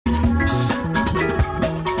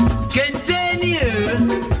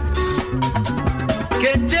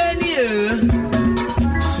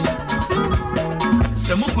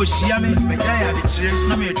ko shia me ya de chire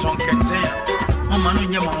na me ton kenten mama no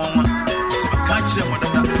nyama mama so ka chire mo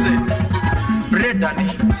dada say bread and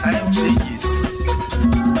time changes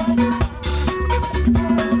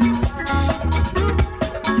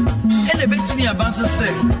ene betimi abanso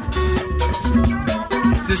say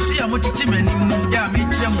se si amotiti mani ya me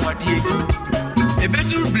chire mo ade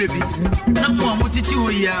ebeduru brebi na mo amotiti wo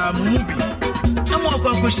ya mo bi na mo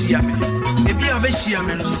akwa shia me ebi abeshia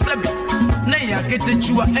me no sabi na ya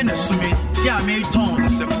ketechuwa ene sume ya me ton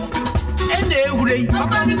se ene ehurei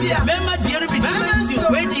papa ni bia mema die no bi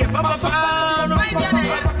we die papa no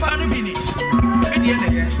bi ni e die ne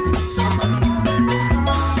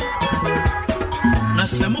na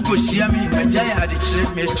se mo ko shia me agya ya de kire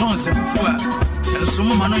me ton se fufu a ene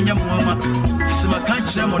sumo ma no nya mo ma se ma kan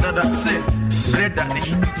kire mo dada se bread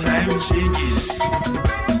and time changes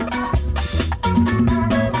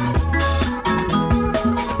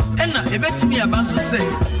ebetimi abanso say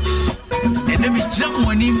enemi jam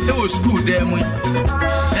woni e wo school there mu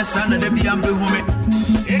esa na da bia mbe hume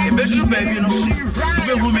ebedru baabi no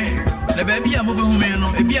be hume na baabi a mo be hume no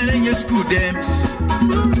e bia na nye school there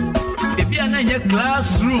e bia na nye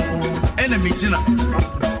classroom enemi jina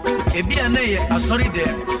e bia na ye asori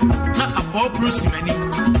there na apopro simani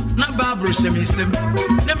na babro shemisem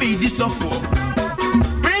na me di sofo.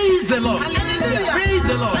 Praise the Lord. Hallelujah. Praise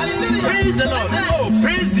the Lord. Hallelujah. Praise the Lord. Amen. Oh,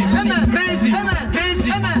 praise Him. Amen. Praise Him. Amen. Praise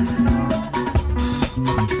Him. Amen.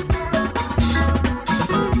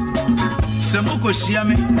 Semuko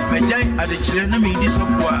shiame, mejai adechire na mi di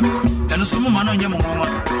sokwa. Eno sumo mano nyemo mama.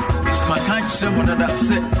 Isma kan chire mo dada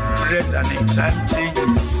se bread and time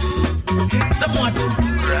changes. Somewhat.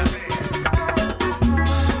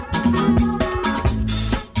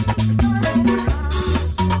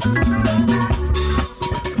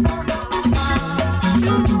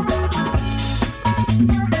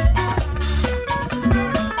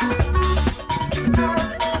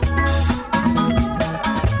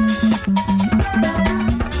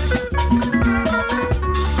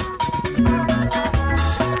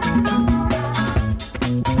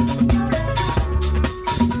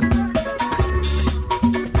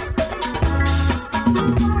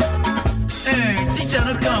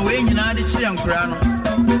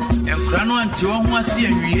 Enkrano anti wo ho ase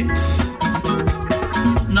anwie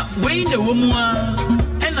na we ne wo mu a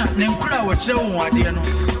ena ne nkura wo kire wo ade no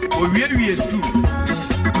wo wie school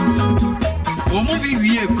wo mu bi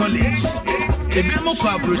wie college ebe mo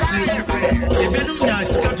kwa brochi ebe num na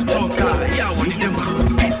sika to talk ya wo de dem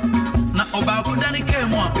na oba ko dani ke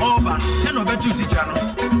mu a oba ena obetu teacher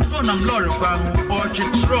no nam lorry kwa ho o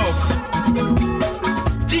truck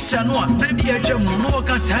teacher no baby ya no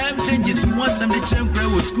ka time changes once and the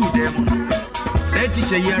champion was school there say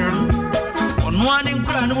teacher here ono ani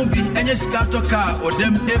nkura no bi enye sika to car o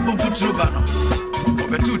dem ebo putroba no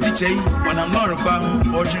obetu teacher on am lord kwa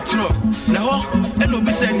o chitro na ho eno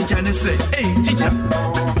bi say teacher ne say hey teacher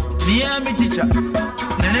niya me teacher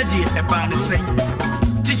nana di e ba ne say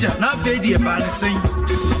teacher na be di e ba ne say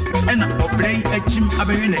ena obrei achim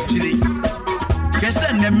abewe na chiri kese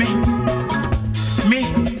ne me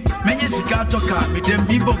menye sika toka me dem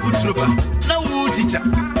bibo putroba na wo teacher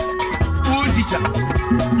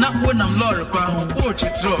na wo nam lord kwa ho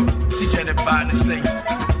chitro teacher ne ba ne say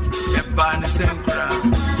kra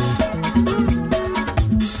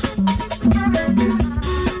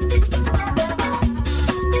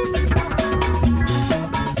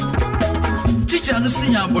teacher no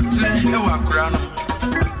sinya botre e wa kra no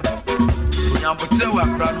nya botre wa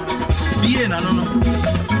kra no bie na no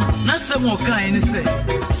na some kind say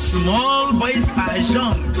small boys are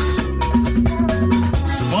young.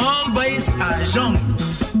 Small boys are young.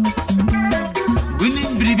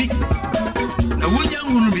 Winning baby. Na wunya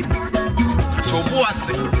ngunubi. Atobo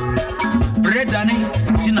ase. Bread ani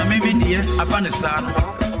tina meme die apanesa no.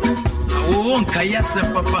 Na wo wonka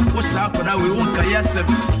yasem papa wo sa akora we wonka yasem.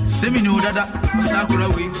 Semi no dada wo sa akora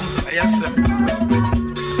we wonka yasem.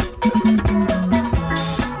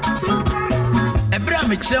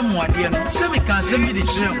 Me chemu ade no se me kan se me di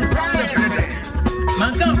chemu se brede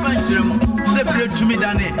man kan fa chemu se brede tumi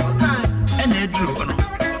dane ena eduru no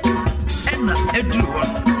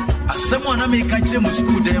asemo na me kan chemu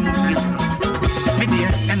school dem brief no me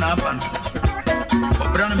de ena afa no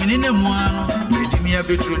obra no menine mu ano edimi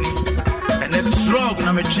abetru ni ena drug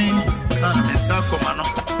na me twen sana me sa koma no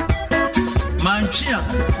man twia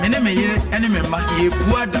mene me yire ene me ma ye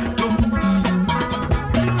buada tom.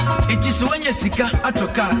 It is when you sika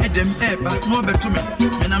atoka edem eba no betume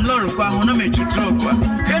and I'm lord kwa ho na me twetro kwa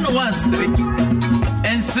ken one three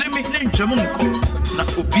and three me ntwem nko na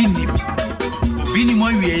obini mo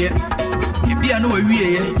wieye e bia na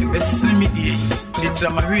wawieye e be siri me die Titra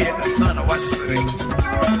Maria, the son of Wasri.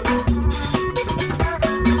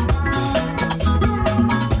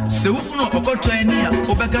 So, no, Okotonia,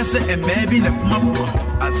 Obacasa, and baby, the Mapo,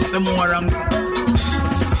 as Samuaram.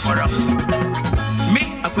 Me,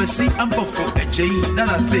 I could see ample for a J that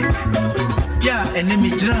I think. Yeah, and then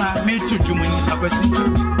me draw me to Jumi, I could see.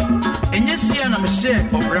 And yes, I'm a share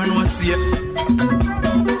of Brown was here.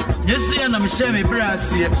 Yes, I'm a share of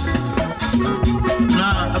brass here.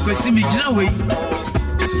 Now, I could see me Jaway.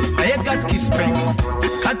 I had Catkis Pen,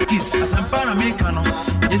 Catkis as a Pan-Americano.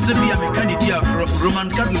 Yes, I be a candidate of Roman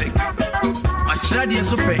Catholic. My child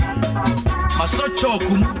is open. My so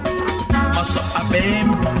chokum, my so abem,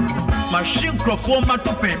 my shin crofo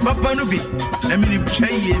matope, Papa Nubi. Let me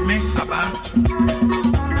try me about.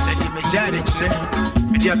 Let me judge it.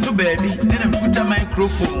 Media to baby, then I put a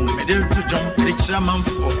microphone, media to jump the chairman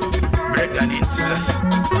for bread and incident.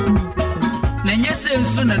 Then yes,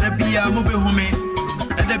 soon at the Bia mobile home.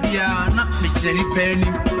 Ada bia na me cheri penny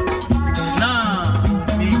na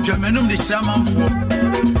me dwamenum de chairman for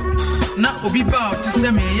na obi ba to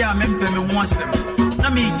say me ya mempe me ho asem na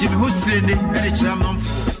me jimi ho sirende de chairman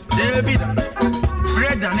for David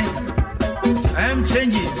bread and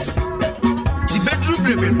changes the bedroom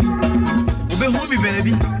baby obi hu me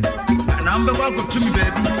baby and am be go to me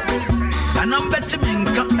baby and am bet me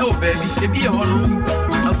nka e o baby e bi e ho no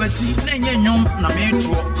abasi na nya nyom na me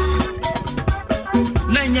to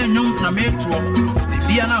Nanya nyom na metro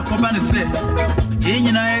bia na akoba ne se ye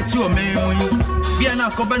nyina eti o memu bia na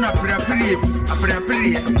akoba na aprapre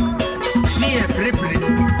ni e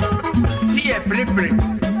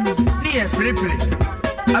prepre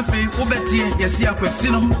afi obetie yesi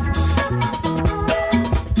akwasino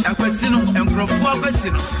enkrofo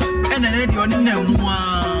akwasino ena ne de oni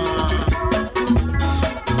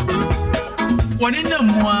na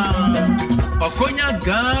mu Okonya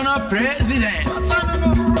Ghana president.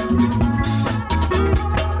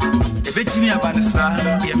 Ebetimi abanisa,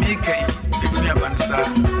 Yamika, Betimi abanisa.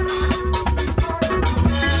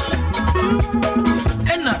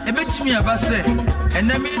 Ena ebetimi abase,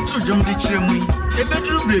 enemi to jom di chiremu.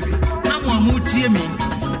 Ebedru baby, na mo amutie mi,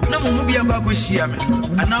 na mo mu bia ba kwehia me.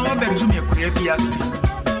 Ana wa betumi ekure biase.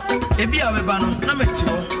 Ebi abeba no na meti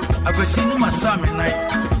ho, akwasi no masame nai.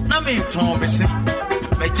 Na me ton bese.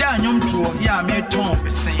 Beja nyom to ya me ton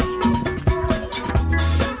pese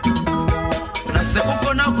na se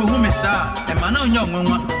ukona ko humesa e mana onyo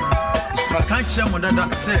nwanwa so ka kire mo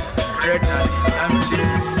dada se bread and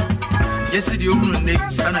cheese yes the omunu ne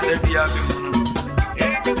sana da bia be hunu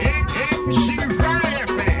she right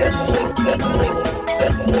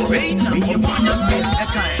wait na onya me e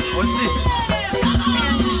kan o se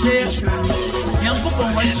Yankupo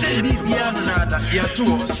wa shebi bia na da bia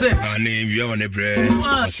to se ani bia wona bre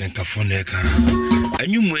asenkafo na ka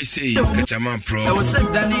anwumu ese kachama pro I was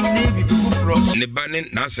said that navy pro ne bane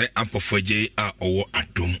na say ampofoje a owo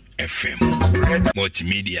Adom FM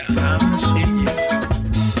multimedia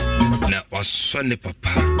na wasone papa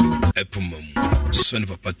epumam sonne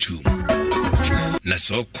papa tu na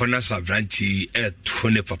so kona sabranti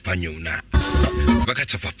etone papa nyuna baka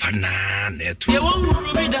cha papa na eto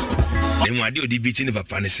emu ade odi biti ne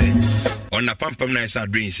papa ne se ona pampam na isa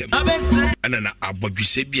dream sem ana na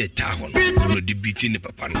abodwuse bi eta ho no odi biti ne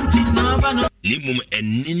papa no ni mum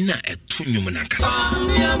enina eto nyum na kasa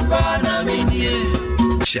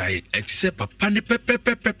chai etise papa ne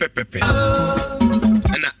pepe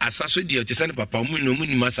ana asaso di otise ne papa mu no mu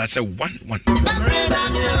ni masa se 1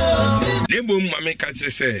 Nebo mame ka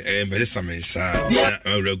se be samensa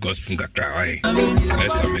na gospel gatra ai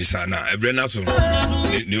samensa na ebre na so ni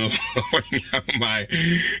my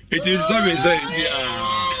it is samensa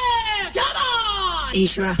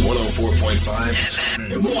Isra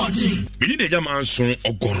 104.5 Bini de jama so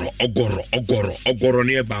ogoro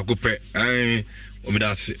ne ba ko pe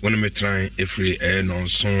omidase wona me tran efri no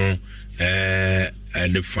so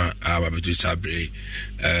ne fa ababetu sabre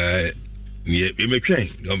me twen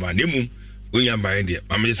do ba ne mum onya ban de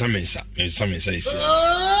mame samensa isi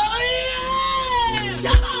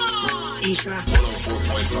Isra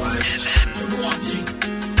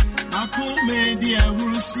 104.5 Ako media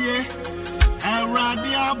rusie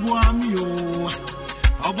Eradi abuamio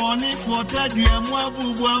Oboni fota duemu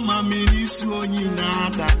abubu amamiri su onyina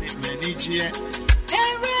dani menijie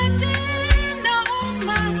Eradi na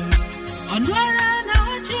oma Onwara na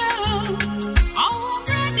ojo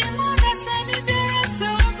Obredi muna sani bere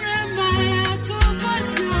sobre maya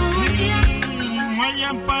tukosu Maya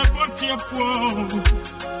mpa bote fwo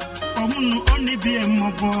Omunu oni bie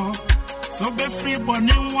mobo So be free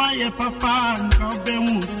bone nwa ye papa nka be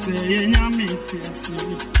hu se nyame tiasi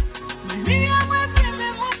Maria we free me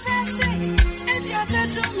mo frase e dia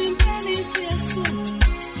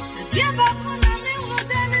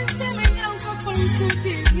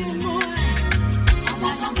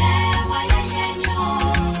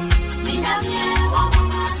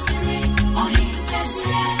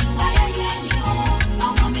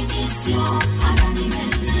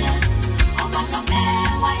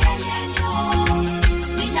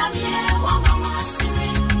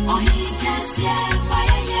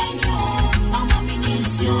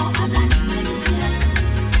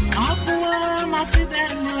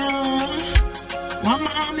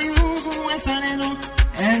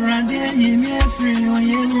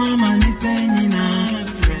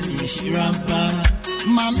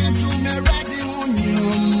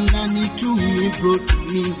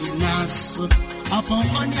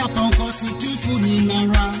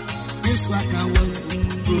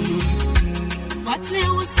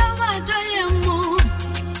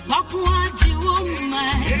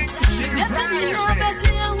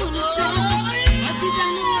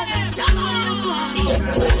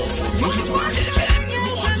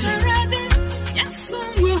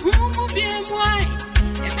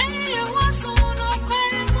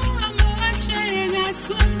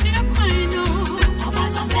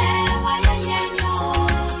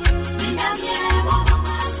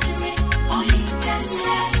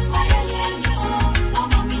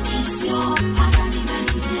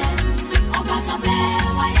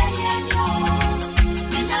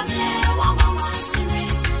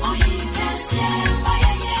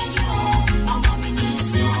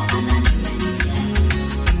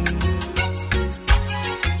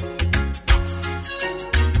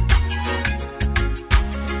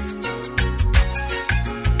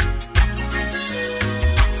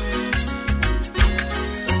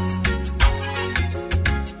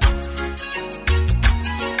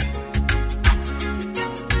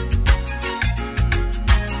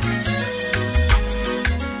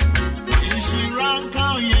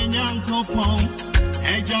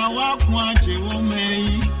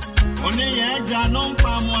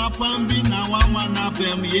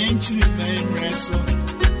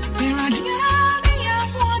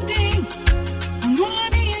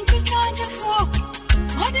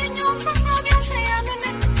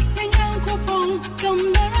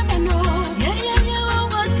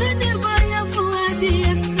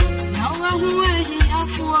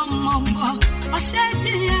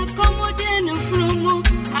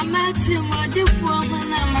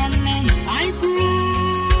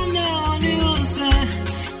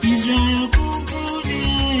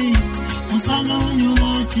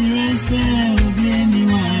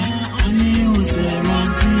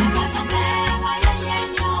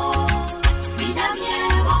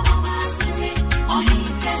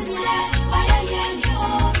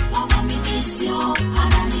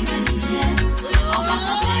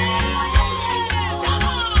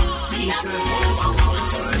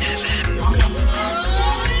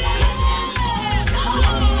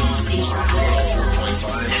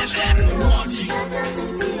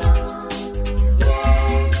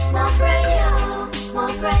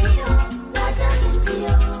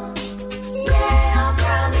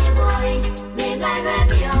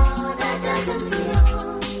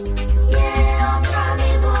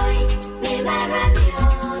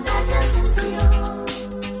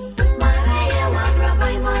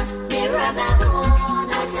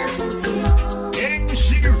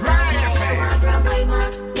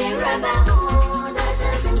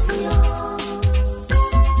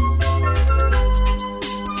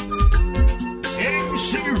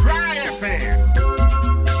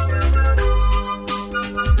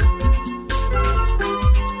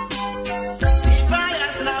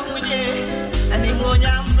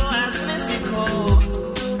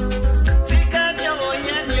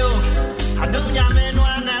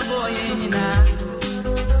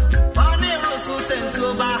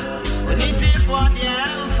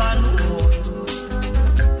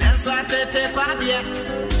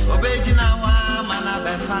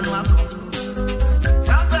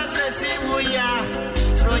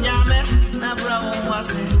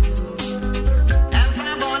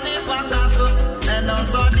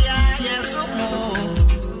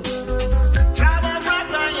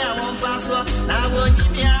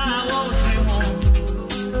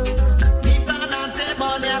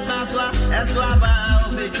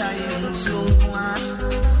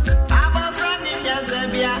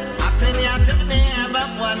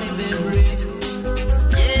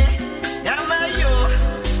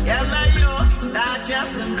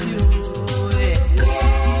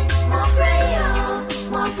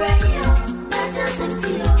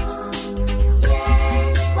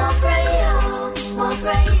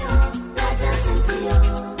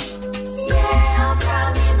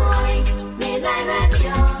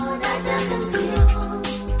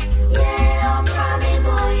Yeah,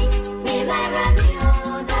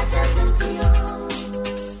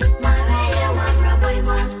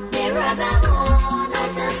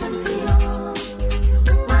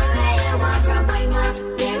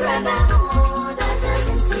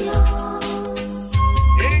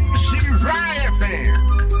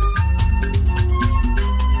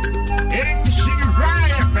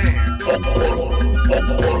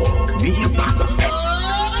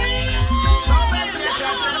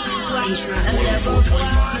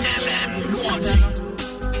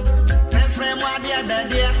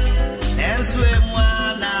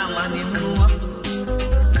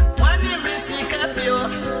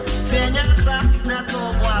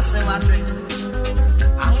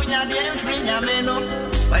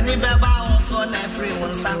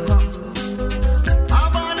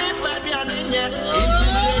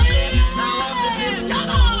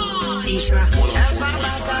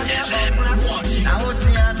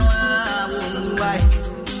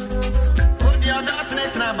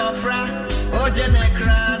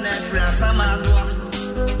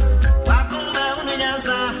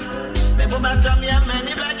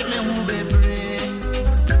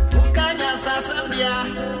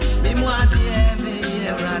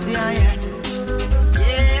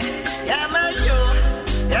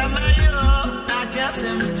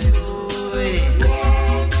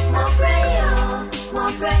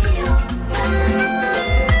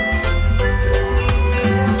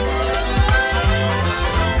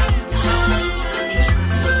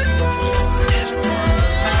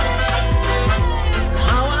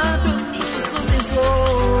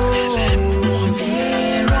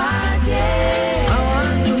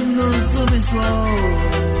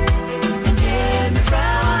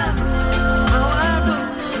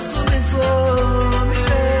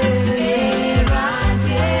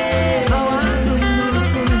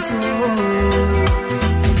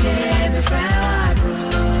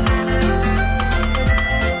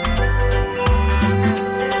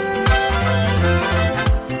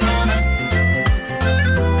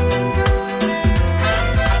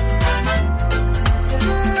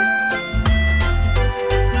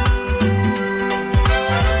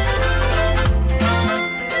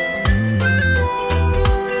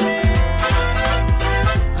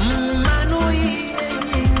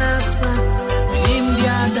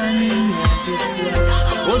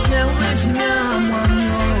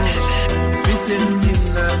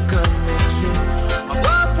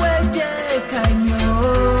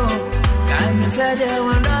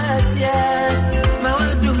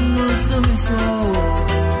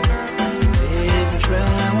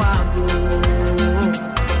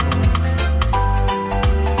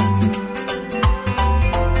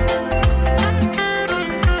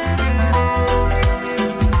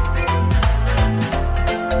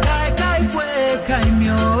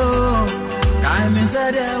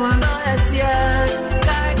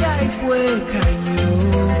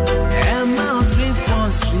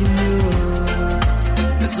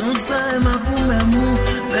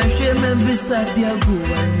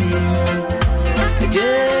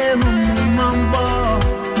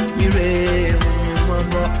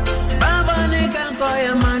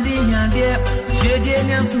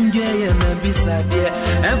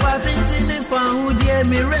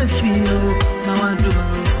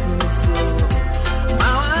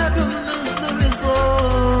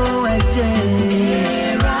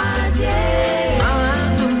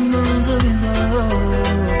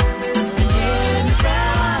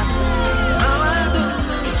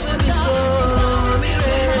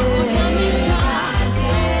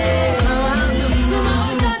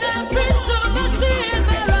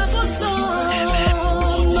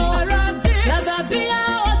 Be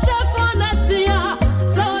our self on us, yeah.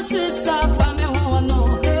 So, sister, family,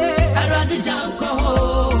 no.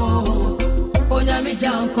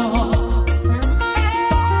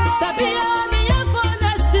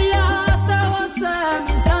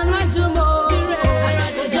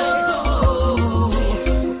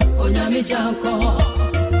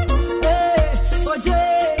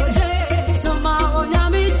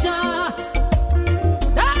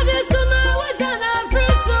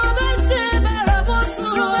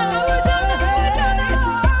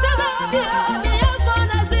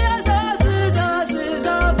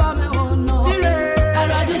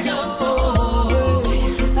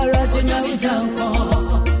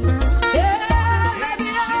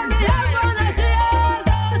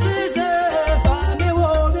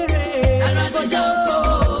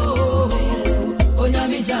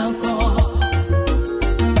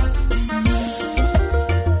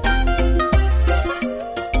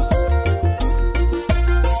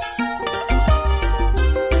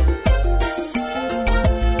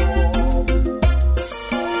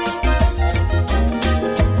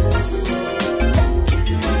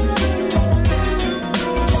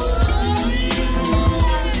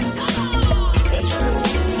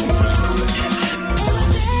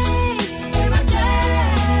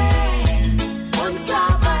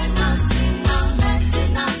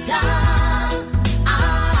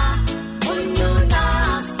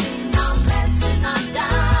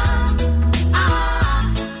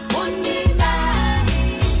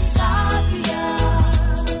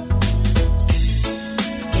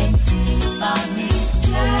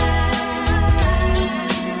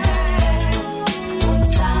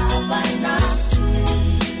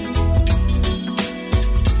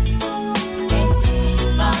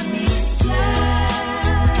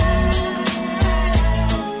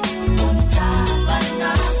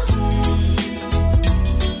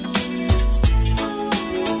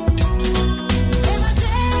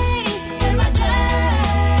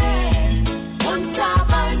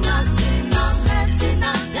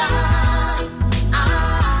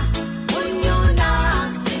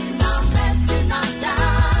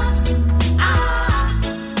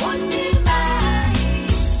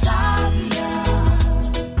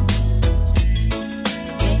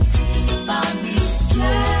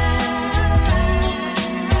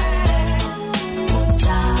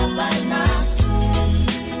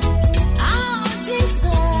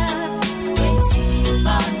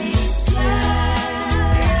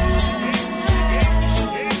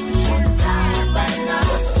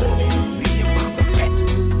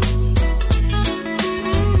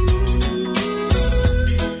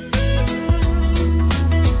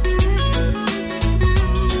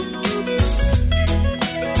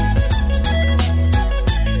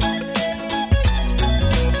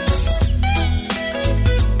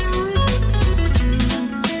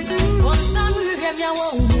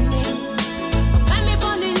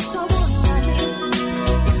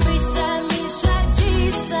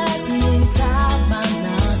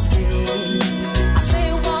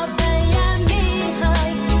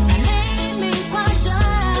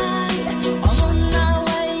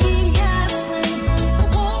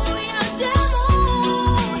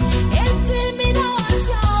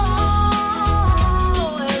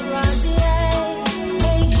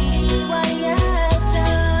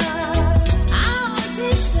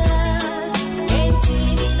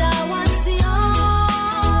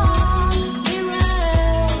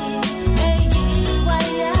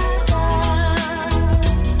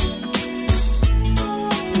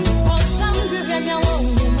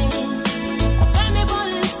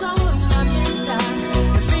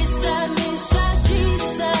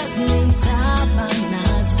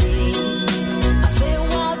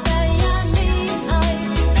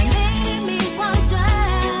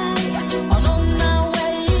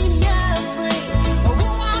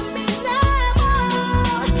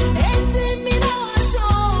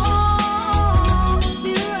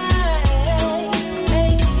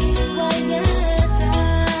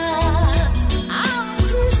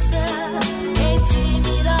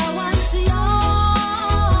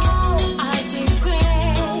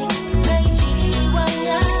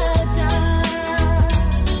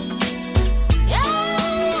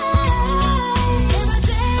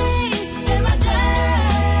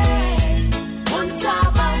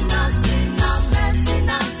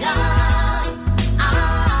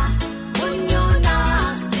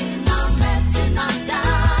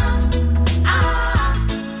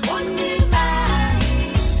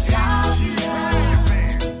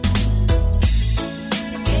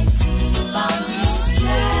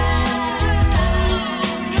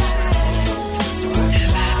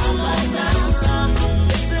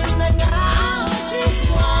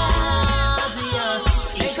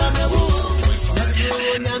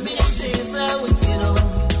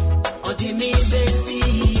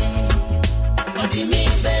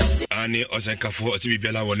 Ani Osankafo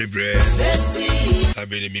Sibibella won the bread.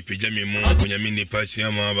 Sabine mi pijami mo kunyamini pasi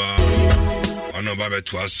amaba. Ono baba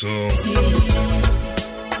twaso.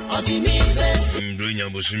 Mbrunya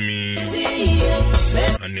busumi.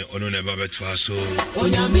 Ani ono ne baba twaso.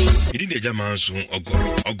 Idi de jamansu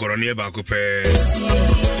ogoro ne ba ko pe.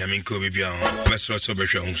 Yaminko bibia. Mesro so be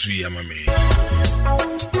hwe hunsu yamame.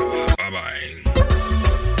 Bye bye.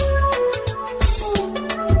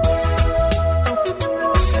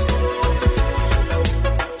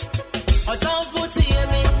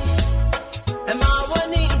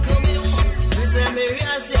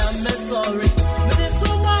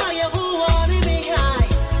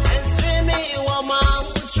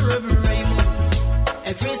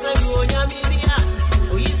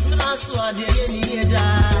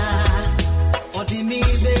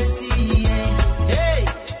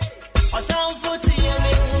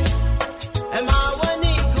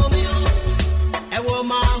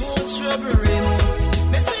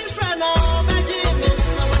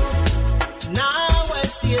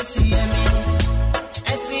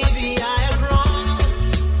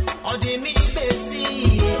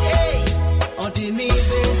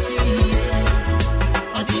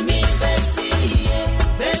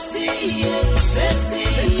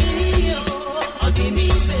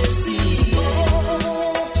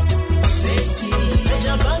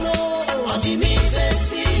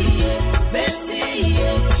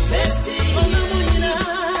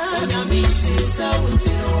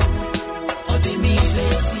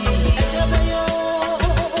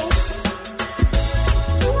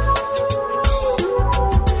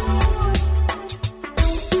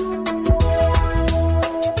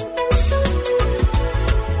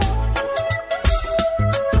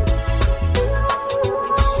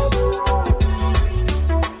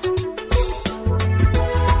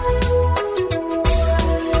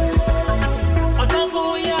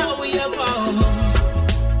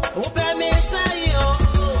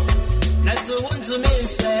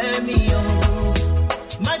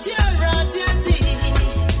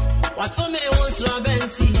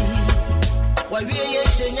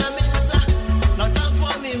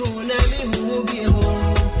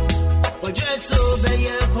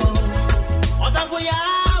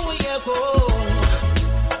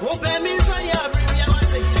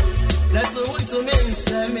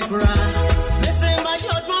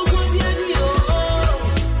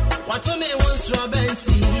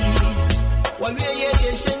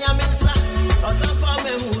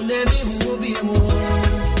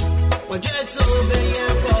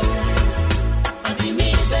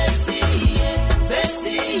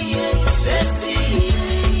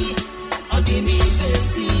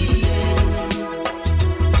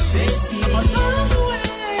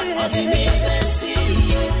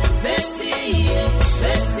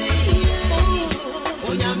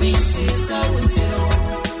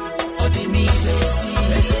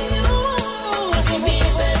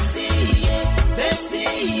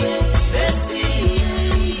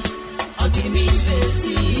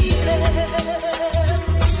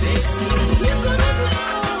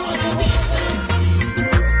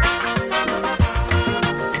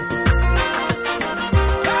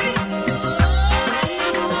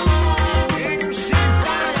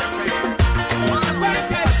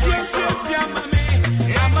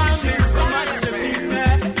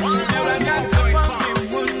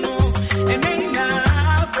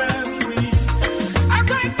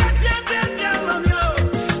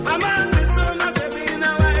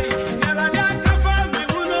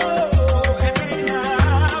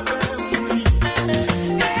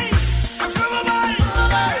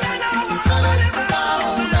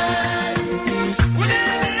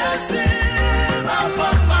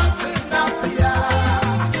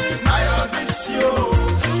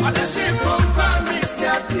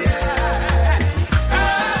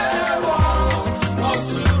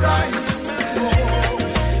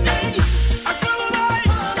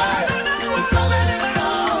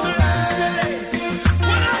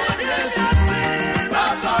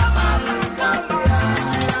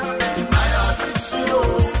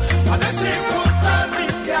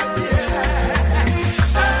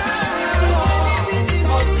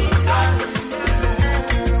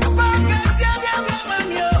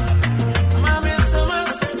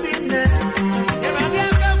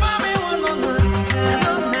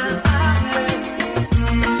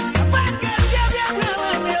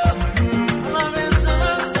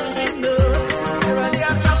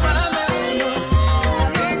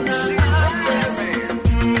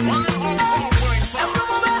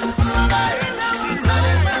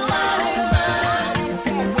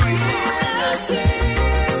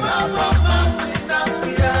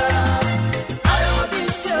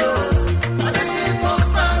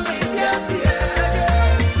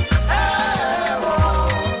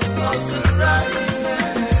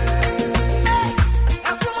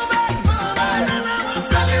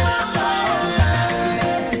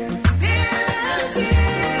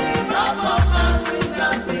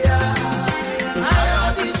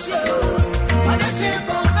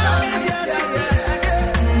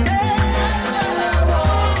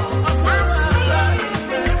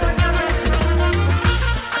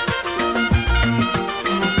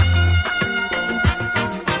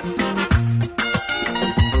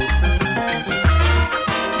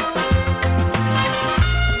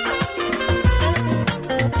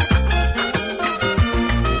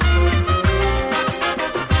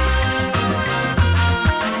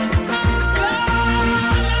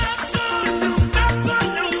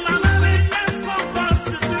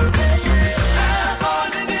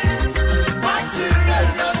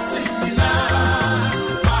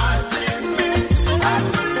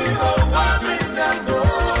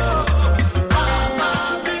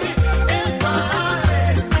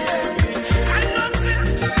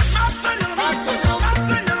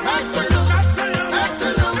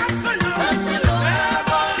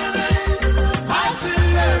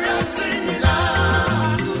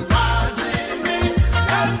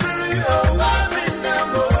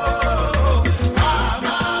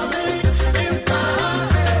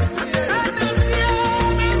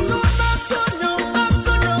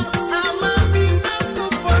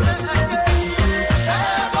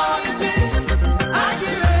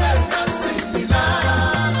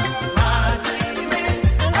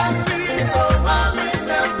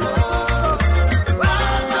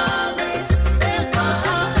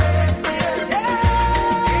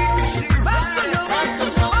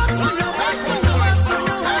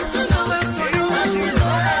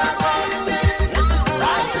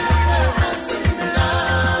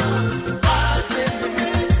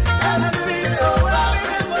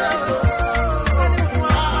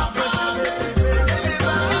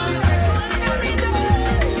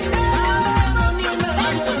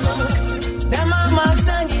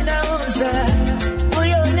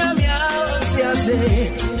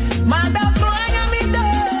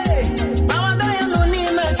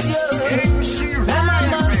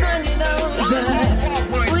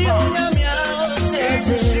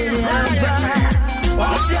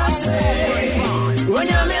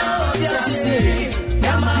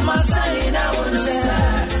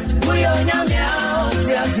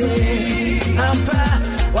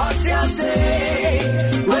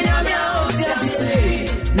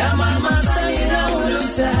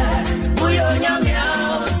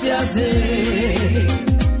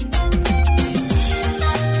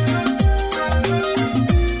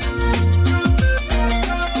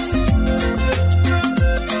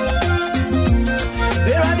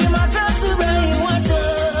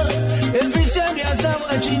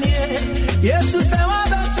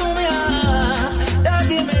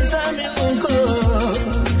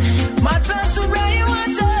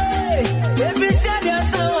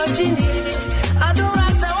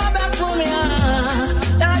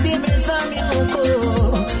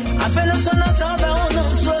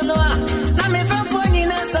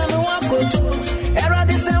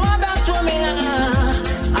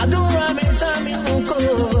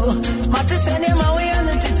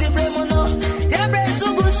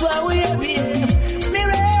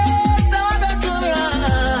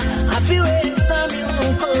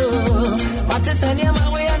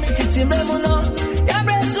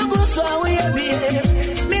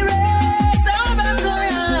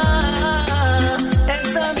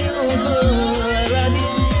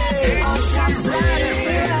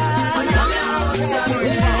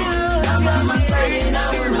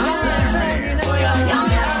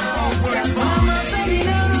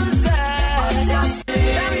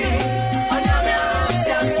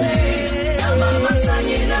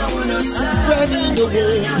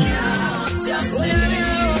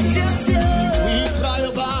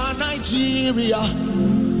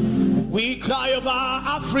 We cry over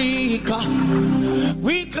Africa.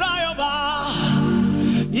 We cry over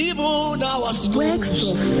even our schools. Works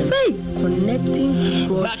of faith connecting to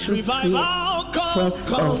God that through prayer. Works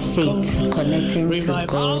of faith connecting to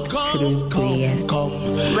God through prayer.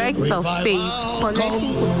 Works of faith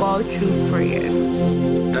connecting to God through prayer.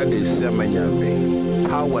 That is Semanyame.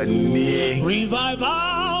 Power near.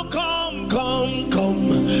 Revival, come.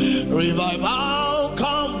 Revival,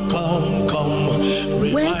 come.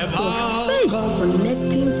 Works of faith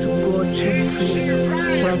connecting to God through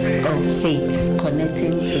prayer. Works of faith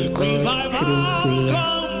connecting to God through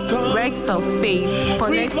prayer. Works of faith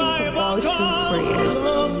connecting to God through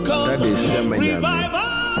prayer. That is Semanyame.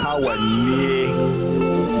 Power near.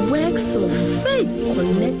 Works of faith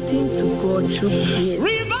connecting to God through prayer.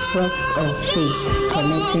 Works of faith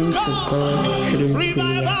connecting to God through prayer.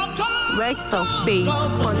 Works of faith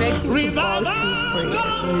connecting to God through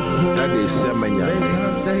prayer. That is Semanyame.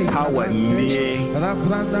 Power near.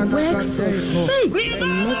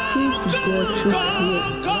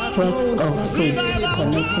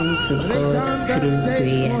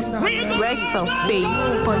 Works of faith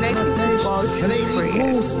connecting to God through prayer. Works of faith connecting to God through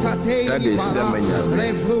prayer. Works of faith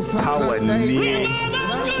connecting to God through prayer.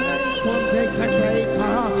 That is Semanyame.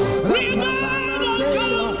 Power near.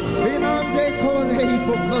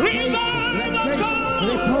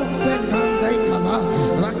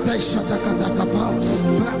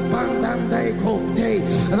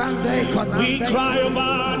 We cry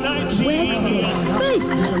over Nigeria.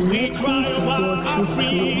 We cry over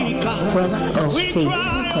Africa. We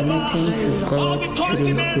cry over all the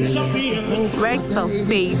continents of the earth. Works of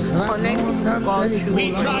faith connecting to God through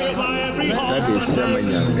We cry prayer. over every That is hospital.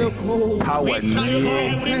 Semanyame. Power We cry over near.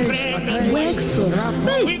 every prayer. Works of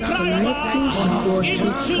faith We cry connecting to over God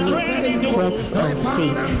even through children in the prayer. world. Works of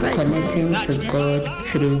faith connecting to God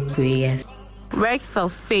through prayer. Works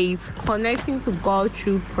of faith connecting to God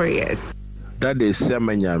through prayers. That is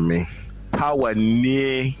Semanyame. Power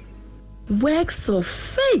near. Works of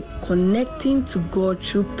faith connecting to God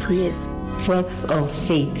through prayers. Works of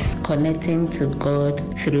faith connecting to God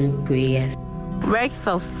through prayers. Works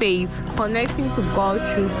of faith connecting to God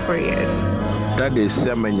through prayers. That is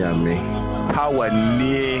Semanyame. Power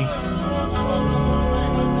near.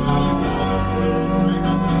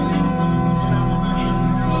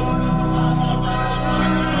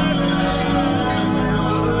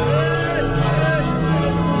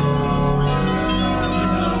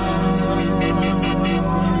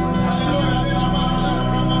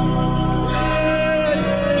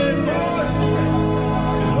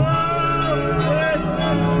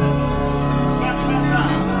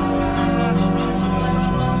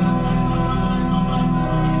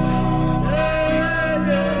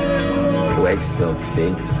 Works of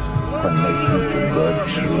faith connecting to God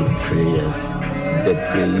through prayers. The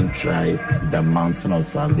praying tribe, the mountain of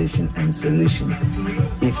salvation and solution.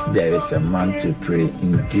 If there is a man to pray,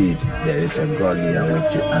 indeed there is a God here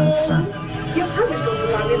to answer.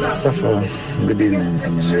 So, good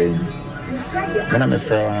evening, Ray. When I'm a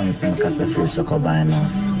friend, I'm some Casafri Sokobino,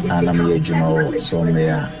 and I'm a Jumo, so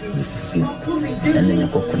may I see. And then you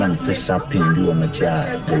could come to shopping, do a mature,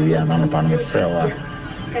 the real man upon a friend.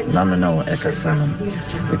 Namino Ekasano.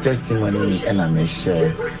 The testimony and I may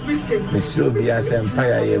share. The Sylvia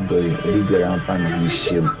Empire boy, bigger and fan of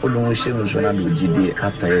shame. Olu shame was one of the GD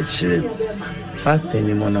after a trip. Fasting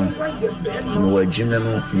in mono, no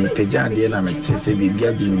Jimeno, ni Pejandi and I'm a Tessy, be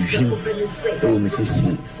getting him. Oh,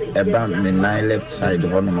 Mississippi, about the 9 left side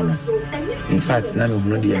of one mono. In fact, none of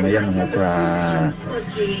Nudi and Mayam Hokra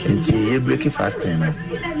until you break it fasting.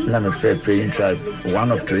 I'm a fair praying tribe,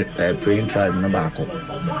 one of praying tribe, Nobacco.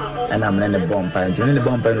 And I'm in a bomb pine, joining the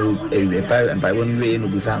bomb pine, and by one way, no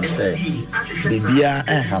Busam say, Bibia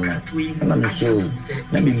and Hammer. And I'm sure,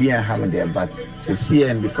 maybe be a hammer there, but to see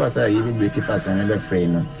and before I even break it fast another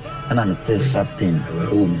frame, and I'm a test shopping,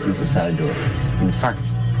 oh, Mrs. Sado. In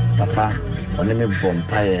fact, Papa, on a bomb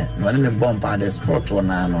pie, one in a bomb pie, the sport one,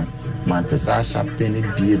 Manchester shopping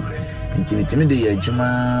beer. Intimate the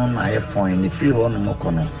Juma, my point, the free one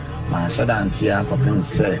mocono. My shadow antia, coping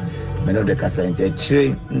say, Meno de Casa,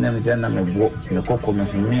 tree, Namizana, my walk, no coco,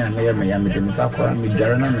 me, and Miami, the Misakura, me,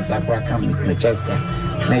 Jarana, Misakura, come, Manchester,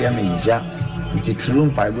 Miami, Ja, the true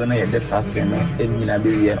pie when I had the fasting, and I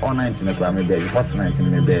be all 19 a gram, baby, hot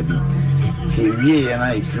 19, my baby. TV and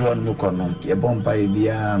I, if you want mocono, your bomb pie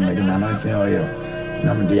beer, made an anointing oil.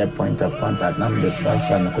 Nam the point of contact, Nam the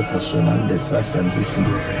Srasra, no Coco, Nam the Srasra, Mississippi.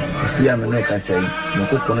 See, I'm no Casay, no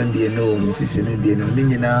Coco, no Mississippi, no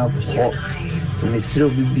Minina, to Miss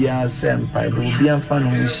Robia, Sam, Pipe, be a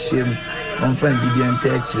fan of shame, on friend Gideon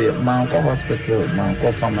Tetchley, Manco Hospital,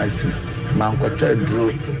 Manco Pharmacy, Manco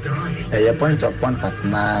Drew, a point of contact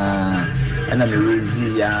na. And I'm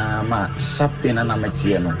Rizzi, ma, Shafin and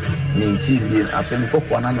Amatiano, Minty, I think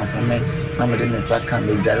Coquana, Home, Namadi Misaka,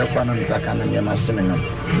 the Jaracana Misaka, and Yamashimino,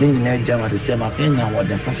 being Jama system, I think I want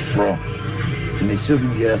them for fraud. To Miss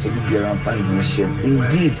Rubiera, so be around finding shame.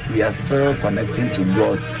 Indeed, we are still connecting to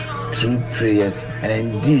God through prayers, and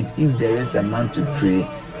indeed, if there is a man to pray,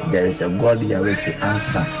 there is a God Yahweh to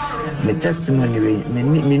answer. My testimony,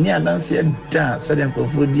 many dance here, sudden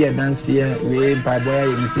Kofodia dance here, way by boy,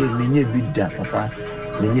 you say, many big da, Papa,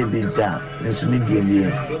 many big da, Miss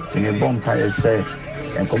Medium, to me bonfire say,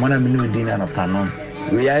 and Commander Minu dinner no panon.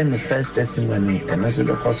 We are in the first testimony, and also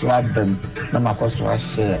because we have been, no matter what I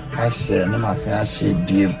share, no matter I share,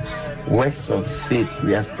 dear works of faith,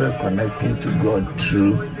 we are still connecting to God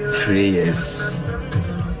through prayers.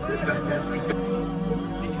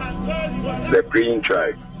 The praying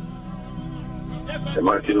tribe. The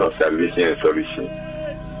mountain of salvation and solution.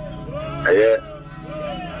 I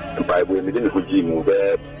am Bible within Huji move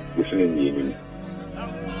listening in.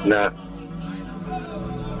 Now,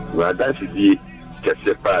 that's the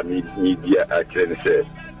Chesepa media actually said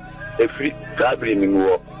every traveling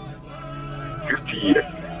war 50 years,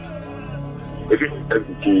 every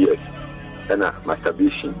 17 years, and a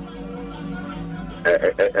masturbation,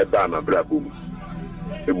 a bama brabum.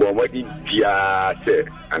 The bomb Pia said,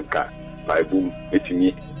 Anka. By boom, it's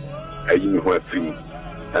me. I didn't know what film.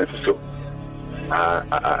 And so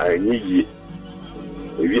I need you.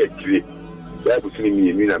 Actually, that was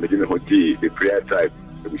me. I didn't know the prayer tribe,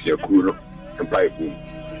 which is a cool and pipe boom.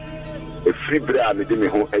 A free bread, I didn't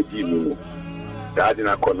know I didn't know. That in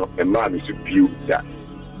a corner, and mammy to view that.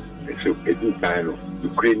 And so, a good time,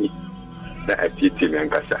 Ukraine, that I see Tim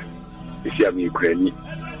and Gassa. You see, I'm Ukraine,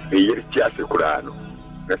 a year just a Kurano.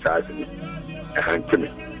 That's asking a hand to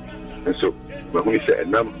me. And so, when we say the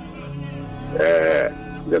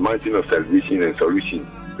mountain of salvation and solution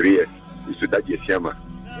prayers is to that Yeshama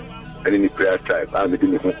and in the prayer tribe, I'm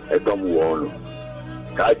making a dumb one.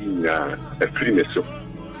 Guarding a free meso.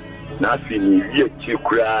 Nothing, you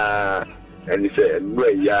cry and he said, no,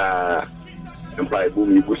 ya, and by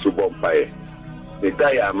boom, you go so bonfire. The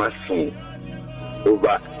day I must soon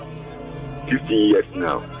over 15 years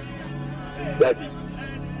now. Daddy,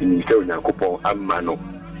 in the Southern Coupon, I'm Mano.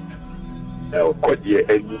 Kodia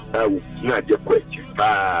and not your question.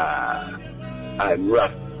 I'm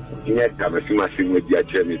rough. Yet, I'm a smashing with the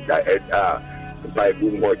German by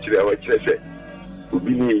boom watch what you said. Who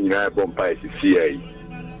be in a bonfire to CIA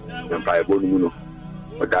and by Bonuno.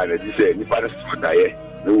 But I say, if I die,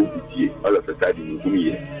 no be all of a sudden in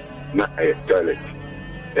me, not a toilet.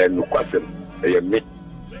 And no question, a me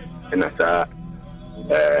and as a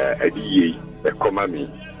DA, a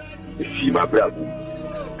command see my brother.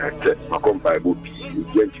 My company would be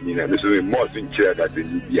gentlemen, and this is a more sincere that the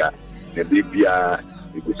Libya, and Libya,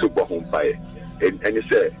 you could super home fire. And he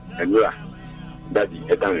said, and you are daddy,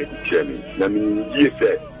 a damn chairman. I mean, you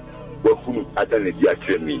said, well, whom I done a dear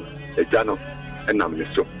chairman, a channel, and I'm the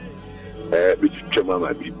so. Which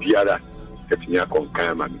Chamama be Piara, setting your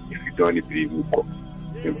concama if you don't believe me.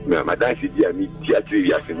 Madame, she dear me, theatre,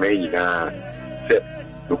 as a man, said,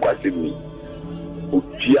 no question me.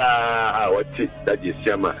 Upia, what that is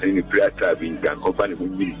Yama and the prayer tribe in company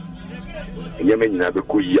with me. And Yaman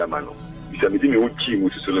Nabaku Yamano. It's a meeting with Chim,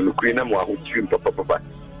 which is on the Queen, who trim Papa.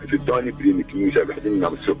 It's a Donny Green, the King of Having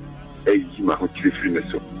so. A Yima who trim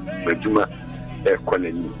so. Majuma, a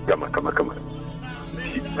Quanin, Kama.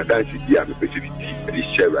 Madame Sidiam, specific, the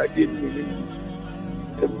share again.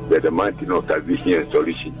 The mountain of salvation and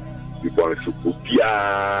solution. Before to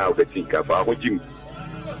Upia, the think of our Jim.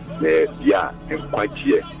 Yeah, and quite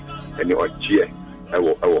here, and your cheer, I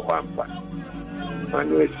will hamper.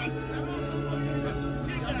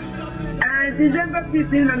 December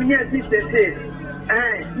 15, I'm here to say,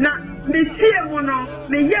 now, Monsieur Mono,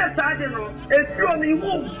 me yes, I don't know, it's from me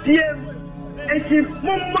who dear, and she,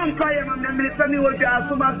 Mum, fire, my memory, family will be out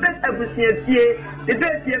for my best everything here, the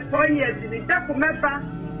best year 4 years in the Jacob Meppa,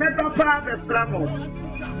 Father Stramo.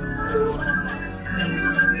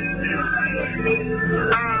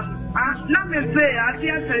 Let me say, I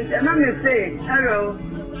can't let me say, hello.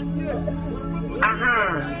 I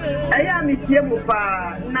am here with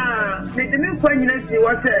now. The new community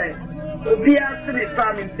was be after the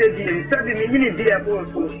farming stadium, studying in India.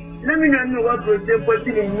 Let me know what was the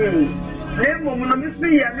person in me. Name woman,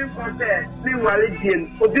 me, I mean, compare, meanwhile, Jim,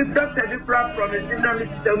 or this doctor, the crop from the dynamic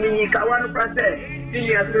tell me, Kawana Prate,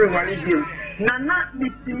 India through Malaysian. Nana,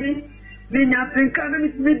 meet me. Ninya Africa,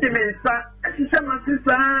 me the mensa, as you say, my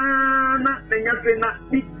sister, Ninya Africa,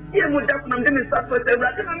 here would have come to me, suffer the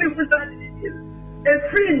Rakan. A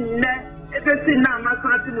free net, everything now, my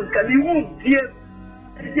country can be wounded.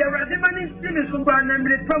 There are the money still so bad, and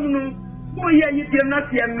the terminal, who here you did not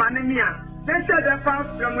hear Manania. They said that far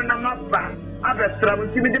from a mappa, other trouble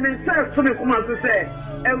to me, the mensa, so they come out to say,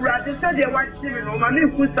 and rather said they watch him, or my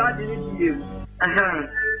name who started in you.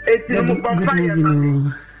 It's a fire.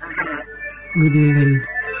 Good evening.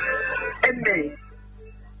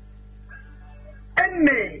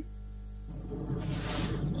 Amen.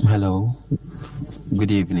 Hello.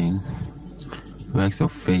 Good evening. Works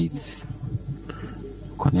of faith,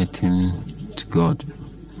 connecting to God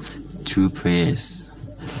through prayers.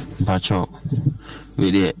 Bacho,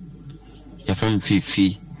 with it, your friend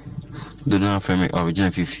Fifi, do not from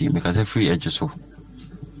original Fifi, because a free edge so.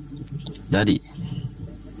 Daddy,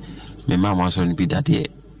 my mom wants to be daddy.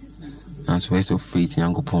 And so, works of faith,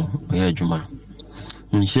 young Pong, where Juma.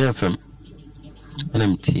 Share from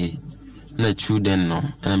NMT, not true then, no,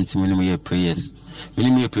 and I'm to prayers.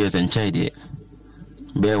 Many prayers and child it.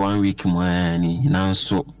 Bear 1 week more, now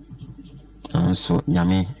so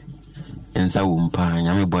Yami and Sawumpa,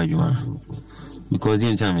 Yami boy, you are. Because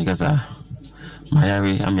in time, because my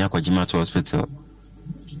area, I'm Yakojima to hospital.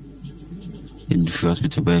 In the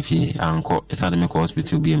hospital, Befi, Uncle, it's at the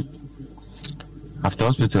hospital beam. After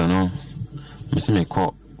hospital, no, Mr. Me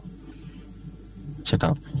call check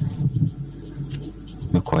up.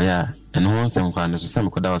 Me call ya, and once I'm going to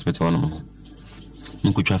some hospital.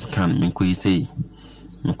 Me could just scan, me could say,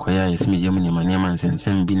 me koya is me yummy man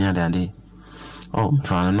send be near that day. Oh, me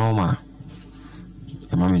found a normal.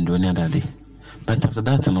 A mammy do near that day. But after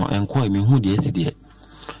that, no, enquire me who the yesterday.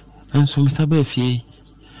 And so, Mr. Befi,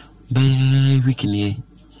 by weekly,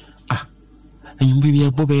 and you be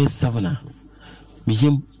a Bobby Savannah. Me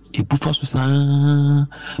him a buffer so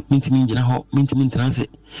mint in a mint transit,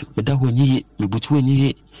 but that when ye, me but when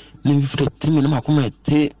ye, never fret Timmy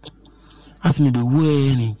Macomate. Ask me be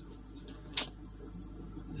wearing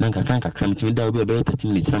Nanka Cranka cram to me, that will be about 30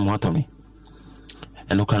 minutes. Some water me.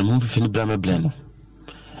 And no can move if you blame a blame.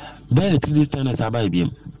 Then 3 days time as I buy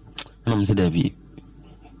beam. And I'm said, Davy.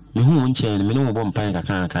 Me who won't chain, me no one pie a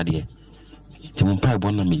can cardia. Timon pie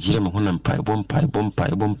bon me jam on pie, bomb pie,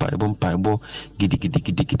 giddy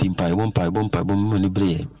pie, one pie, money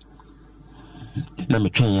bray. Now me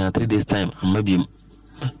train 3 days time, and maybe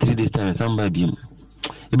 3 days time, and some by beam.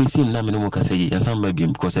 It be seen now, no can say, and some by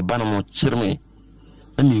beam, because a banner more cheer me.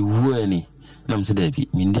 I mean, who any? And I'm said, Davy,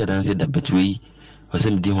 mean dear dance that between or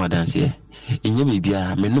some dim dance here. In your baby,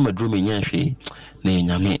 I may no dream in Yashi, nay,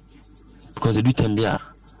 Yame, because the Dutan Bia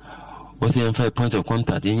was in 5 points of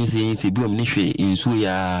contact, and you see, it's a boom niche in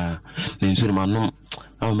Suya, then Surmanum,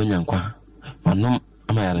 our Menyanqua, Manum,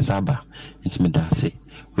 Amaya Saba, it's Medase,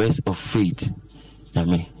 West of Faith,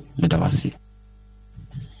 Yame, Medawasi.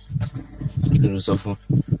 So,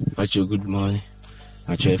 much good morning.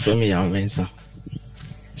 Much your family, young man. So,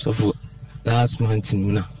 for last month,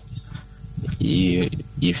 you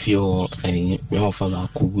feel any more for our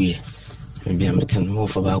Kubi, maybe I'm meeting more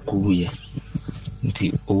for our Kubi.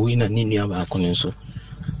 Until we not need you about Coneso.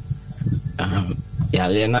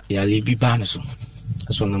 Yali be banaso.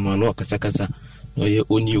 As one of my work, Casacasa, no, you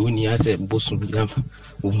only as a bosom,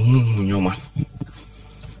 Yama.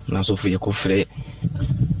 na so for yɛkɔfrɛ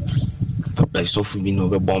papa sɔfo bi no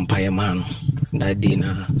bɛbɔ mpaeɛ ma no that day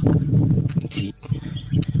na nti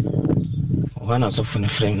ɔhana sɔfo no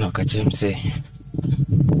frɛ me na ɔka kyerɛ me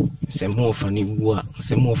sɛ mo ɔfa no wu a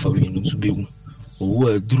sɛ mo ɔfa wei no nso bɛwu ɔwu a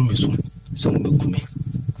aduru me so sɛ ɔmbɛku me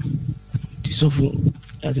nti sɔfo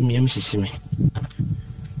asɛ meyam hyehye me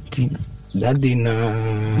nti that day na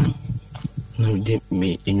mede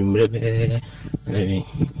me enwummerɛ bɛɛ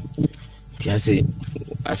nti asɛ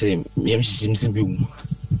meyam hyehye me sɛ bɛwu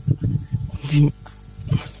nti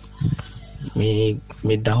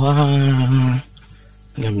meda hɔ a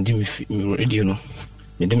na mede me radio no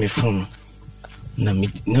mede me phone na me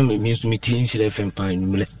nso metie nhyerɛ fm paa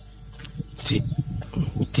enwummerɛ nti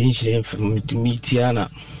metie nhyerɛ fm metie na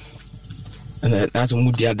asɛ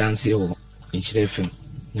mudi adanse wɔ nhyerɛ fm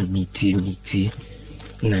na metie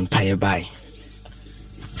na mpaeɛ bae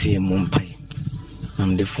tie mo mpaeɛ na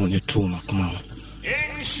mede phone to makoma ho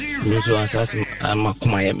me nso asase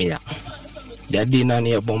makoma yɛ meya dade na ne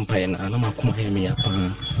yɛbɔ mpaeɛ na makoma yɛ meya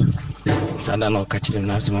paa sada na ɔka kyerɛ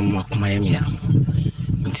na asɛ makoma yɛ meya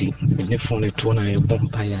nti mede phone to na yɛbɔ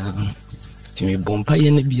mpaeɛ nti mebɔ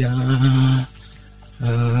mpaeɛ no biara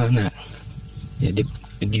na yɛde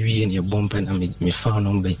wie ne yɛbɔ mpaeɛ na mefa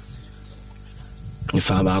no mbɛ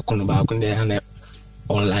mefa baako no deɛ na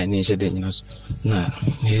online ne hyɛ de nyina so na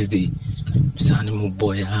next day saa ne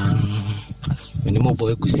mobɔ ya mene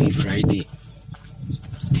mobɔ kusi Friday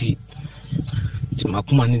ti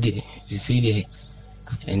makoma ne deɛ sisi deɛ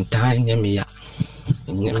entaa nyame ya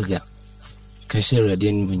ka hyɛ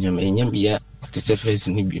radio ne nyame ya te sɛ first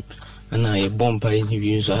ne bi ana yɛbɔ mpaeɛ ne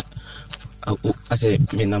wie nso asɛ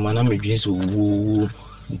menama na medwe sɛ owuo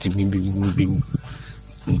nti mebiwu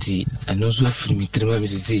nti ɛno nso afiri me tirim a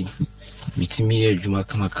mesesei metimi yɛ adwuma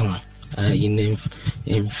kamakama yɛna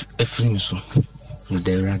afiri me so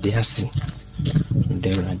meda Awurade ase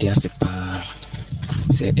paa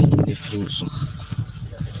sɛ ɛyɛ afiri me so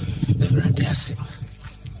meda Awurade ase.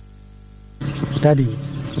 Daddy,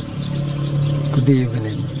 good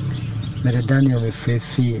evening. Mr. Daniel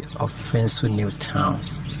Mefefi of Fenso New Town.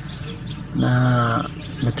 Na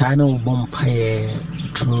metana ubompaye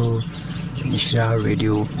through Nishira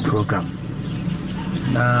radio program.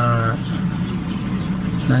 Na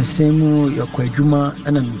semu yakwadwuma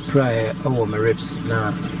ana mprae awo me reps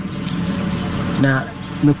na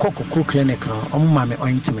me kokoko clinic no omma me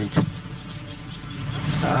ointment.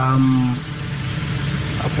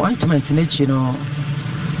 Appointment nechi no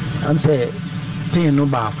am say pain no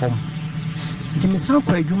ba form. Nti me san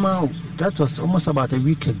kwadwuma that was almost about a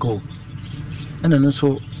week ago. And then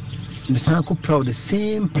also me san ko proud the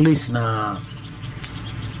same place na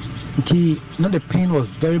nti no the pain was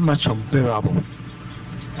very much unbearable.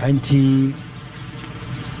 And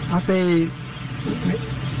after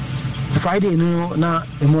Friday no na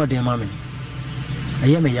emo de mama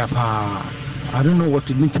ayeme ya pa I don't know what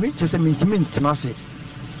to mean to me just na say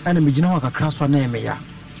and me gina wa kakra so na eme ya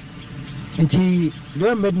nti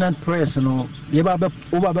the midnight prayers no ye ba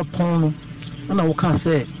pon no na wo ka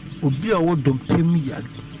say obi a wo dompem ya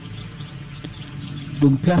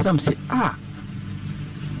dompia sam say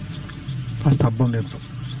pastor bombe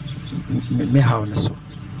me how na so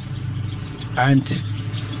and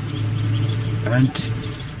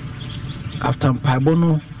after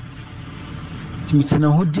Paibono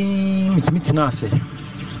Timitina Hodin Timitina say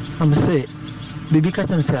I'm say baby catch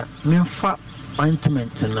him say me fa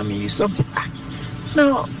ointment na me use some say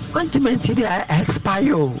no ointment I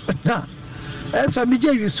expire na as for me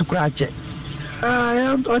je use scratch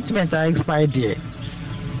ointment I expired there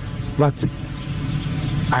but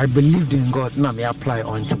I believed in God na me apply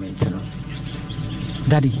ointment no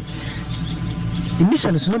daddy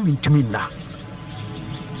initially it's not mean to me now.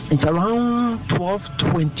 It's around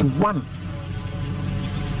 12:21.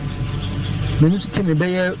 Minutes to me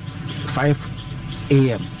by 5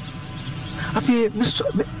 a.m. I feel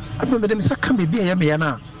I remember them say come be here me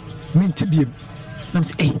na mean to be. I'm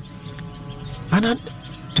say hey. And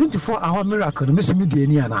 24-hour miracle me see me dey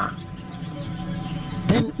ni ana.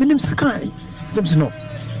 Then me them say kan them say no.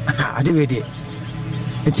 I dey ready.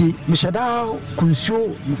 Eti me shada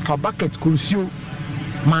kunsuo fa bucket kunsuo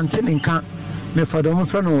mountain nka me fa do mo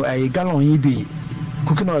fra no a gallon yi bi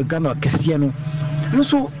cooking oil gallon kese no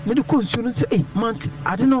so me de kunsuo no say eh mount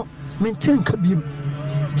ade no maintain nka bi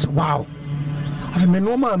so wow afi me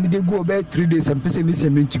no ma me de go be 3 days and pese me say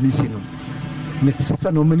me ntumi si no me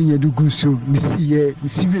sisa no mani yedu kunsuo me see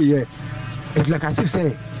we it's like as if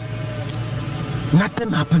say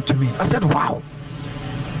nothing happened to me. I said wow.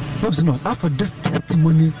 No, after this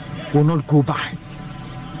testimony will not go by.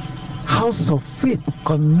 House of faith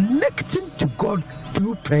connecting to God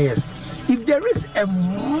through prayers. if there is a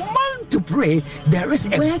man to pray, there is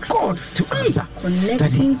a God to answer.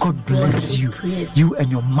 Daddy, God bless you, you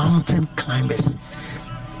and your mountain climbers,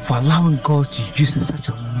 for allowing God to use in such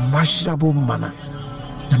a measurable manner.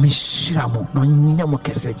 Namishiramo, no nyamo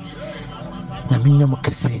kese, naminyamo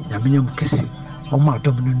kese, Oma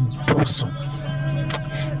Dominion Dawson.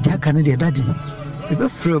 Dear Canada, Daddy,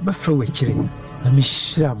 before we chile,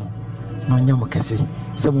 Namishiramo, no nyamo kese,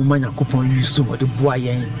 some man yakupon you so the boy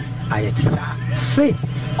ayetisa. Faith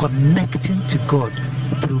connecting to God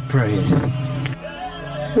through prayers.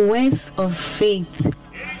 Words of faith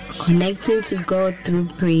connecting to God through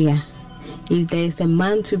prayer. If there is a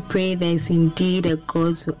man to pray, there is indeed a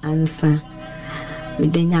God to answer.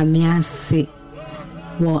 Midenya me say,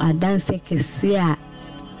 wo adanse kese a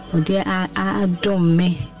ode adom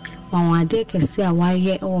me, wo ade kese a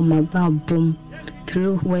waye o mababom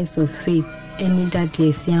through words of faith. Any that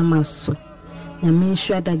is yamaso. Na me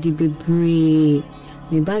sure that the bebre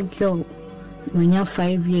me bag girl when you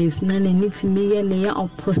 5 years na ne niti me ye ne ya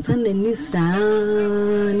oposa na ni saa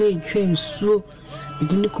na etwen so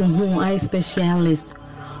didn't come home eye specialist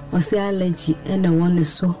or say allergy and the one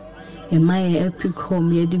is so in my epic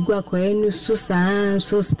home ye dig work or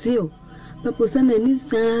so still but was an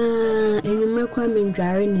anisa and you make one mean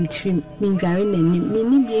drying in trim mean drying and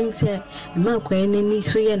many being said a mark when any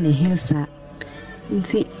 3 and a hensa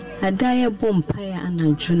see a dire bompire and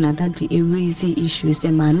a juna that the easy issues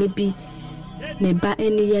and my maybe neba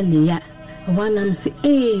any ya one am say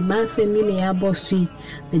man say me ya bossy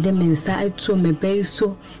me dem inside to me be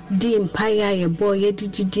so di empire ye boy ye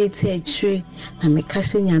digit na me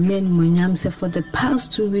kase nyame nyam say for the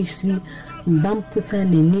past 2 weeks mbam puta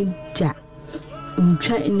na ni ja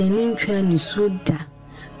ntwa na ni ntwa ni so da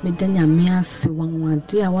me dan nyame ase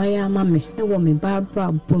wanwade a waya ama me e wo me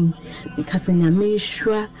babra bom me kase nyame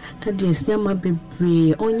hwa ta de siama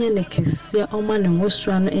bebre onye ne kese oma ne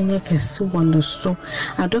wosua no enye kese wono so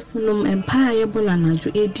adofunum empire ye bona najo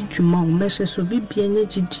edi dwuma o mehye so bibia nye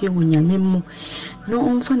gidie wo nyame mu no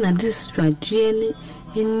onfa na distract ye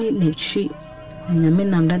ni ne chi nyame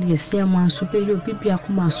nam da de siama so pe yo bibia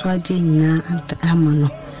kuma so ade nyina ama no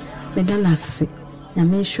me dan ase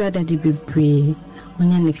nyame hwa da de bebre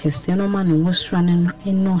Works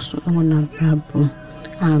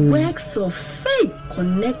of faith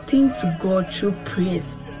connecting to God through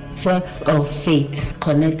prayers. Works of faith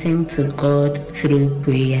connecting to God through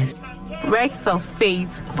prayers. Works of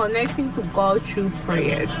faith connecting to God through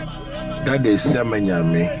prayers. That is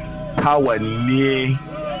Semanyame. Power near.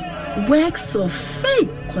 Works of faith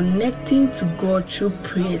connecting to God through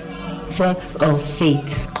prayers. Works of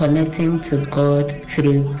faith connecting to God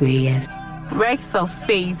through prayers. Works of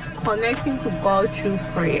faith connecting to God through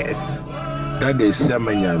prayers. That is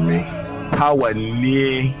Semanyame. Power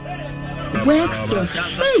near. Works of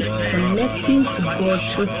faith connecting to God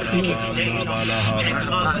through prayer.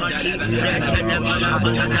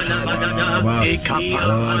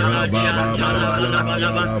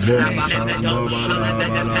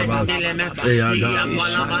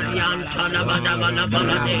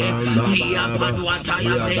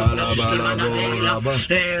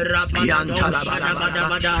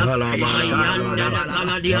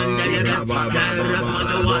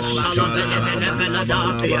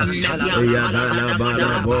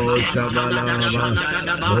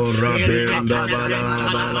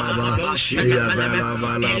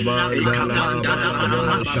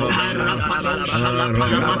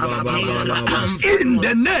 In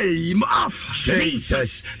the name of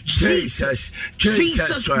Jesus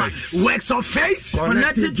Christ. Works of faith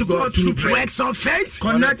connected to God through prayer. Works of faith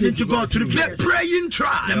connected to God through prayer. The praying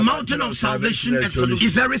tribe, the mountain of salvation and solution.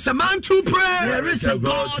 If there is a man to pray, there is a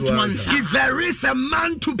God to answer. If there is a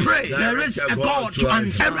man to pray, there is a God to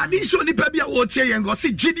answer. Eradisho ni pebia wotie yengo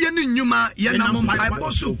si jidie ni nyuma ye na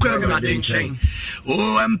mpaibo so kwa erade nchen.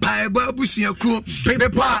 O mpaibo abusiaku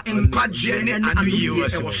bepa nkwaje ne amiyo.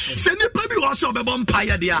 Se ni pebi wo so bebo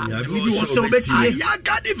mpaia dia. Bi wo so betie ya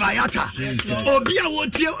gadi vayata. Obi a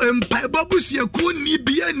wotie mpaibo abusiaku ni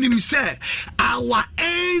bia nim se our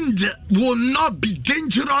end will not be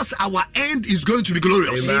dangerous. Our end is going to be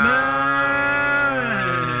glorious. Amen.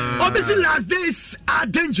 Obviously, last days are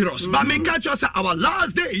dangerous, but make sure our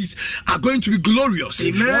last days are going to be glorious.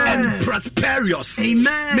 Amen. And prosperous.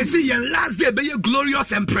 Amen. Me see your last day be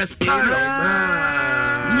glorious and prosperous.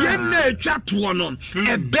 Amen. Yene Chatuanon,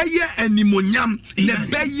 a Beye and Nimoniam, in a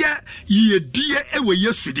Beye ye dear away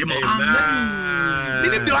yesterday. Amen.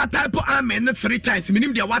 Meaning the what type of amen 3 times.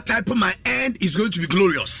 Meaning the what type of my end is going to be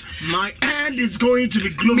glorious. My end is going to be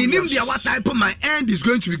glorious. Meaning the what type of my end is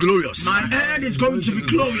going to be glorious. My end is going to be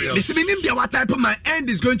glorious. This meaning the what type of my end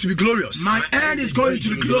is going to be glorious. My end is going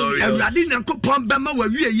to be glorious. Everybody Nankopon Bama where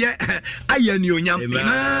we ye ayanionyam.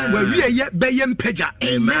 Where we ye beyem peja.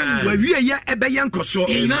 Amen. Where we ye ebeyan koso.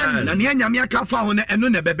 Amen. Na nia nyame aka fa ho na eno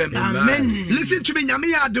na bebem. Amen. Listen to me, nyame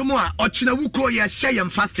ya adomo a ochina wuko ye share yam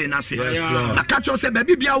fasting na se. Na ka cho se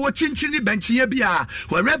baby bia wo chinchini benchie bia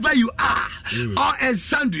wherever you are all and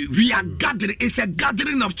sundry we are gathering. It's a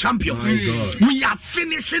gathering of champions. We are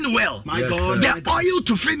finishing well. My God. The oil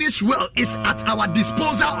to finish well is at our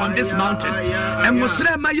disposal on this mountain. And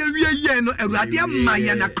Muslim Maya no Eradia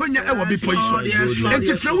Maya na Konya ewo bipo iso.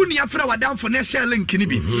 Enti Frauni afra wa down for next share link ni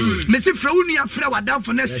bi. Mesi Frauni afra wa down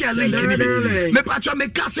for next share link ni bi. Me patcho me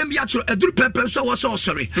kasem bi atro eduru pepe so was so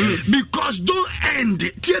sorry. Because don't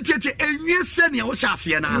end tie enwie se ne wo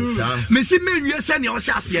hyase na. Mesi menwie se ne wo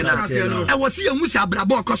hyase na. E wo se yehu se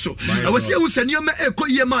abrabo okoso. E wo se yehu se ne ma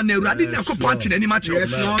ekoye ma na Erade Yakopon ti nani matro.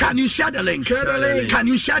 Can you share the link? Can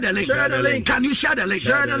you share the link? Can you share the link?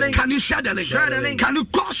 Can you share the link? Can you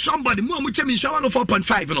call somebody? Mo muche mi shawa no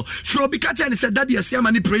 4.5 no. Fro bi ka tell said daddy ase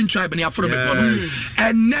ma ni praying tribe ni afro be pono.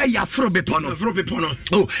 And na ya afro be pono.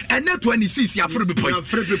 Oh, and na 26 ya afro be pono.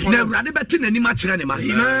 Na Erade beti nani matro ne ma.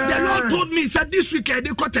 The Lord told me said this week they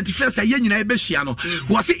got 31st ye nyina e be hia no.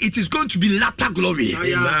 Was it is going to be latter glory.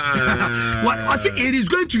 What was it is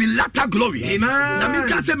going to be latter glory. Amen. Na me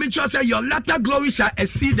ka say me say your latter glory shall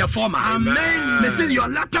exceed the former. Amen. Me say your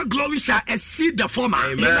latter glory shall exceed the former.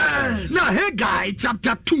 Amen. Now Haggai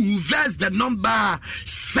chapter 2 verse the number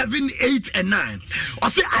 7, 8 and 9. I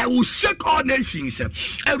say I will shake all nations. And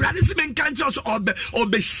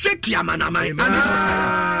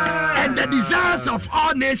the desires of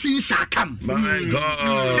all nations shall come. My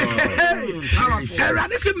God.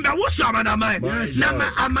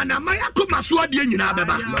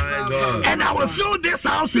 And I will fill this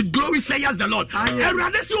house with glory, says the Lord.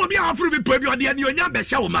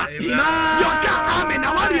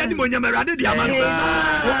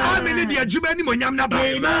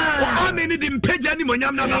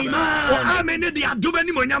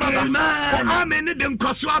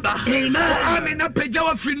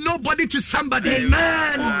 Nobody to somebody.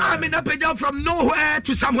 Amen. From nowhere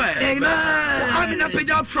to somewhere.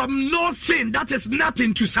 Amen. From nothing that is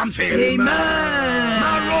nothing to something. Amen.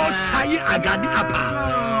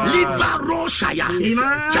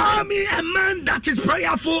 Tell me a man that is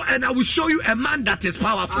prayerful and I will show you a man that is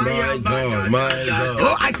powerful. My God.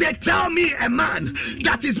 Oh, I said tell me a man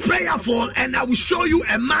that is prayerful and I will show you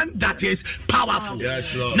a man that is powerful.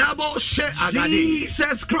 Yes, Lord.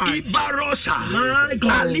 Jesus Christ. My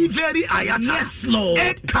God. Yes, Lord.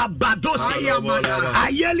 Yes,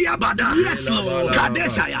 Lord.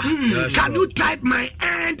 Can you type my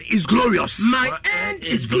end is glorious? My end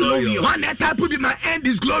is glorious. One type will be my end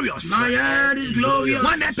is glorious. My end is glorious.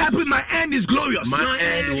 One type will be my end is glorious. My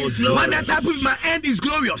end is glorious. One type will be my end is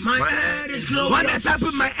glorious. My end is glorious. One type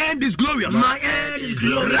will be my end is glorious. My end is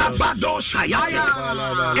glorious.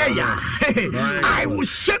 I will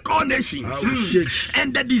shake all nations,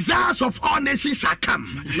 and the desires of all nations shall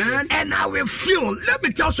come. Amen. And I will fill. Let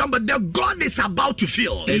me tell somebody that God is about to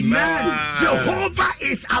fill. Amen. Jehovah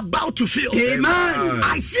is about to fill. Amen.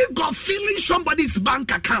 I see God filling somebody's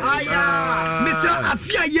bank account. Mr.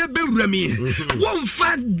 Afia Yeberemi, one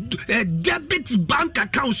find debit bank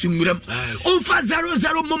accounts in them, over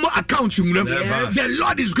 00 Momo accounts in them. The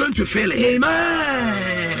Lord is going to fill it.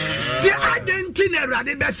 Amen. I didn't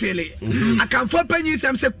I can for penny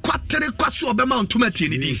some say quarter kwaso obema ntomati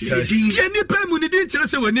ni di. Tie ni pa mu ni di ntire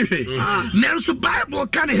se wani hwe. Nanso Bible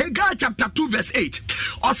can Haggai chapter 2 verse 8.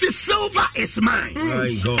 Or say silver is mine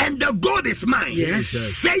and the gold is mine. Yes.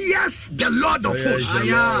 Say yes the Lord of hosts.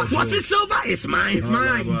 Was it silver is mine?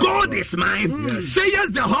 Gold is mine. Say yes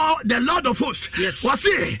the Lord of hosts. Was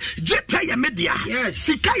it jeta ya media?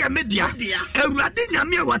 Sika ya media. Ewurade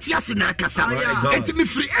nyame awati ase na akasa. Etimi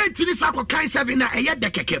free 8 ni sako kan 7 na eye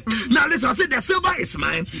dekeke. Now listen, I say the silver is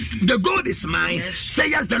mine, the gold is mine. Say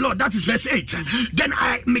yes the Lord. That is verse 8. Then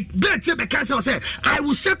I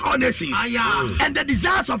will shake all nations, and the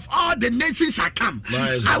desires of all the nations shall come.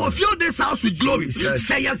 I will fill this house with glory.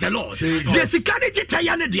 Say yes the Lord. The security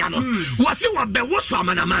tayane diano. Wasi wabe woso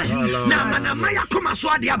amanamai. Na amanamai akoma so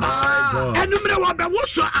adiaba. Enumre wabe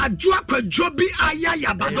woso adua kwa jobi aya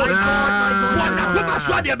yabado. Wana koma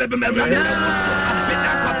so adiaba bebe.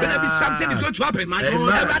 something is going to happen.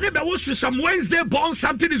 Some Wednesday born,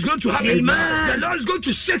 something is going to happen. Amen. The Lord is going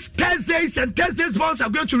to shake Thursdays, and Thursdays borns are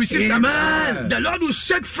going to receive something. The Lord will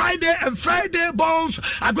shake Friday, and Friday borns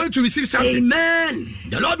are going to receive something. Amen.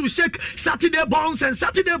 The Lord will shake Saturday borns, and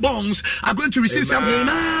Saturday borns are going to receive something.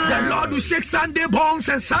 Amen. The Lord will shake Sunday borns,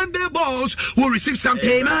 and Sunday borns will receive something.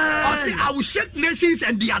 Amen. I will shake nations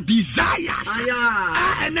and their desires.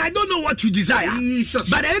 And I don't know what you desire,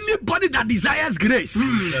 but anybody that desires grace,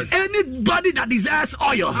 anybody that desires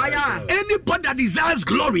oil, anybody that desires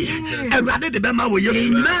glory, and rather the Bema will use.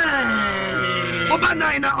 Amen. Over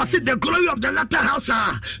 9, I said the glory of the latter house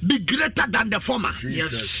be greater than the former.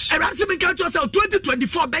 Yes. And I said,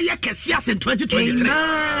 2024 be a kesias in 2023.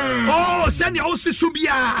 Oh, send your host to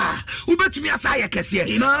Subia. Ubet me as I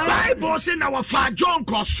kesias. Bible said our father John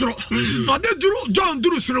Costro. No, the John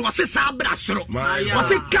Drusro was a Sabrasro.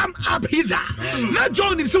 Was it come up hither? Now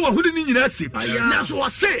John himself who didn't university. That's what I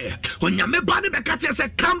say. When you make body Beccatia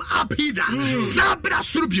said, come up hither.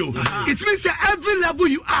 Sabrasrubio. It means that every level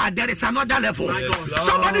you are, there is another level.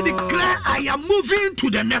 Somebody declare, I am moving to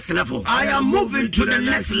the next level. I am moving to the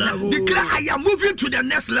next level. Declare, I am moving to the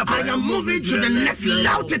next level. I am moving to the next level.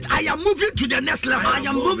 Shout it, I am moving to the next level. I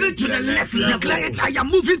am moving to the next level. Declare it, I am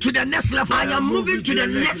moving to the next level. I am moving to the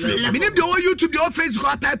next level. Meaning the whole YouTube, the whole Facebook,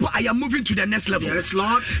 I type, I am moving to the next level. Yes,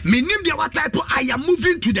 Lord. Meaning the what type, I am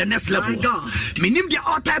moving to the next level. My God. Meaning the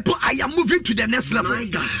all type, I am moving to the next level. My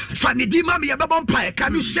God. Fanidima, mi ababompa,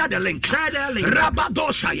 can you share the link? Share the link.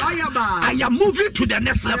 Rabadoshaya. I am moving to the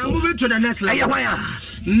next level. I am moving to the next level.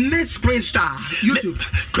 Miss Queen Star, YouTube.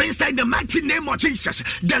 Queen Star, in the mighty name of Jesus,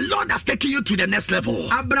 the Lord has taken you to the next level.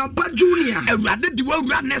 Abraba Junior, and rather the world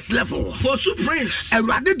run next level. For Prince, and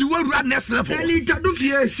rather the world run next level. Elita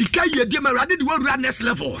Dufia, Sika Yedima, rather the world run next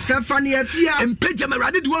level. Stephanie Afia, and Pejama,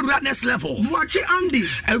 rather the world run next level. Watch it, Andy,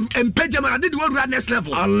 and Pejama, rather the world run next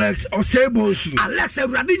level. Alex Osebo, Alex,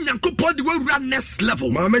 and rather Yankupon, the world run next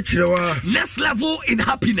level. Mama Chilewa, next level in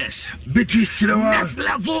happiness. Beatrice Chilewa, next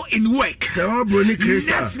level in work.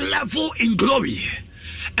 Next level in glory.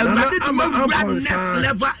 And ready to run next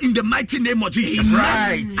level in the mighty name of Jesus.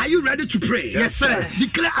 Right. Are you ready to pray? Yes, sir.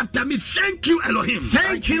 Declare after me, thank you, Elohim.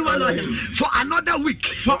 Thank you, Elohim, for another week.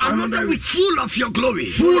 For another week full of your glory.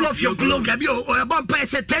 Full of your glory.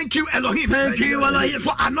 Say thank you, Elohim. Thank you, Elohim,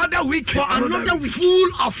 for another week. For another week full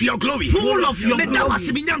of your glory. Full of your glory. Another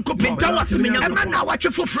week of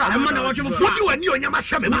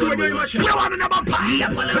glory.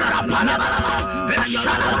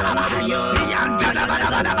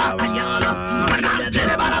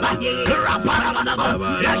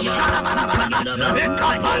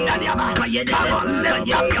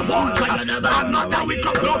 Another week of glory. Another week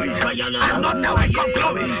of glory.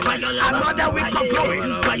 Another week of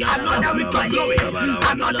glory.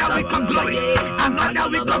 Another week of glory. Another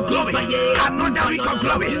week of glory. Another week of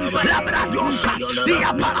glory. Labradosha.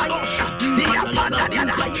 Diaparadosha.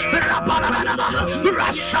 Diapadadiana. Rabalabala.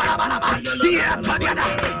 Rashalabala. Diapadiana.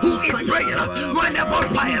 Who is praying?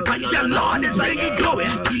 The Lord is bringing glory.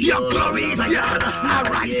 Your glory is here.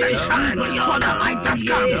 Arise and shine, for the light has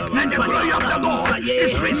come, and the glory of the Lord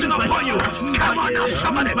is risen upon you. Come on now,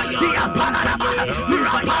 somebody.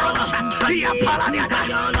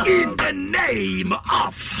 In the name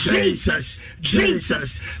of Jesus.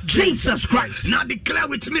 Jesus Christ. Now declare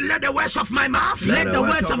with me, let the words of my mouth, let the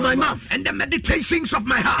words of my mouth, and the meditations of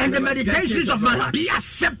my heart, and the meditations of my heart be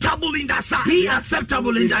acceptable in thy sight. Be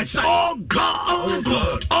acceptable in thy sight. Oh God, oh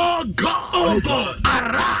God, oh God, oh God,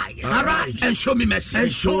 arise, and show me mercy,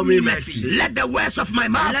 and show me mercy. Let the words of my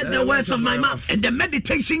mouth, let the words of my mouth, and the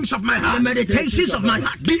meditations of my heart, the meditations of my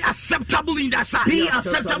heart be acceptable in thy sight. Be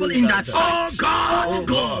acceptable in thy sight. Oh God, oh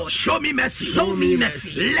God, show me mercy, show me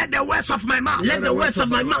mercy. Let the words of my mouth, let the words of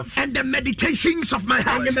my mouth, and the meditations of my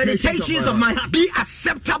heart, and the meditations of my heart be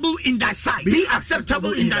acceptable in thy sight. Be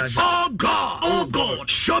acceptable in thy sight. Oh God,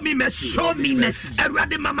 show me mercy, show me mercy.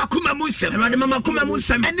 Erade mama kuma munsem, erade mama kuma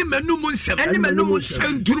munsem, eni menu munsem,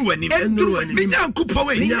 enduru anim, minyankupo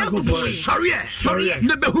we, sorry,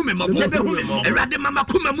 nebehume mabo, erade mama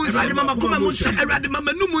kuma munsem, erade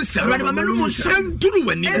mama nu munsem, enduru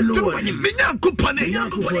anim, minyankupo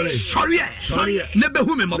ne, sorry,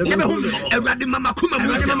 nebehume mabo, erade mama kuma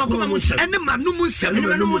munsem, eni manu munsem,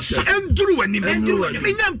 enduru anim,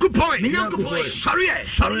 minyankupo we, sorry,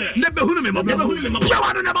 nebehume mabo,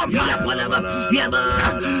 yawanu nabo,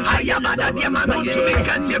 ayabada diamanu to make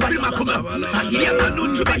it every makuma, ayamanu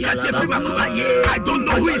to I don't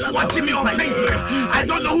know who is watching me on Facebook. I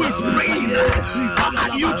don't know who is praying on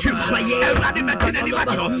YouTube.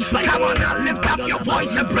 Come on now, lift up your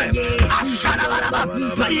voice and pray.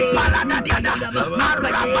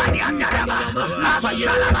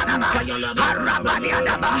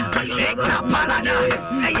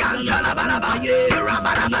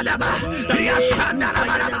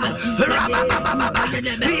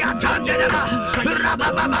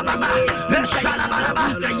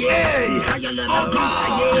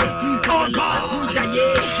 Oh God,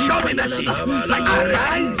 show me mercy.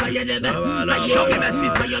 Arise, show me mercy.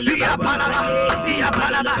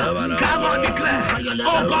 Come on, declare.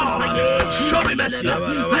 Oh God, show me mercy.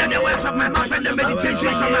 Let the words of my mouth and the meditations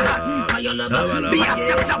of my heart be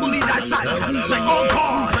acceptable in thy sight. Oh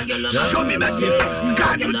God, show me mercy.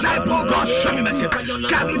 Can you type, oh God, show me mercy?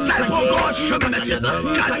 Can you type, oh God, show me mercy?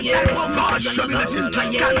 Can you type, oh God, show me mercy?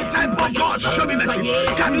 Can you type, oh God, show me mercy?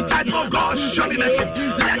 Can you type, oh God, show me mercy?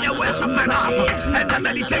 Let the words of my mouth and the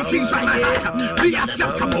meditations of my heart be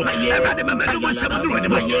acceptable.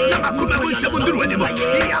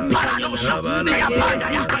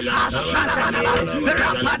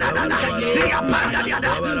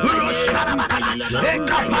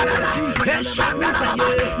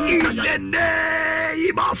 In the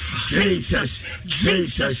name of Jesus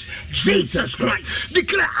Christ,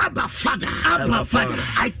 declare, Abba Father,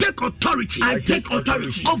 I take authority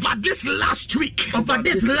over this last week of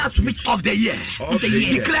the year.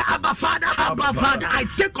 Declare, Abba Father, I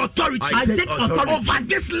take authority over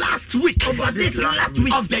this last week of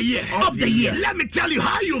the year. Let me tell you,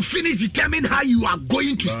 how you finish determine how you are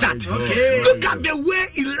going to start. Look at the way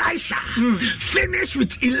Elisha finished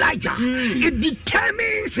with Elijah. It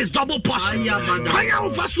determines his double portion.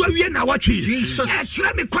 Jesus.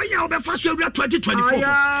 2024.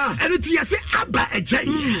 And it is Abba Ejay.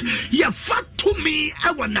 You fought to me.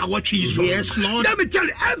 Yes, Lord. Let me tell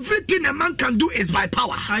you, everything a man can do is by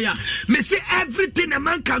power. Me say everything a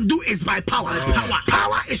man can do is by power.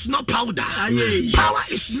 Power is not powder. Power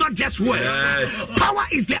is not just words. Power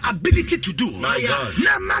is the ability to do.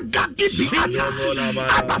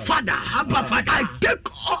 Abba Father,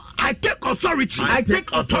 I take authority.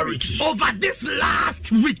 Over this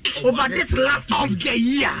last week. Of the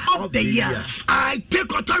year. I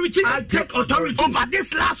take authority. Over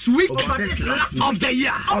this last week. Of the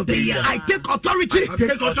year. I take authority.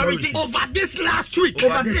 Over this last week.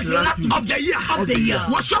 Of the year.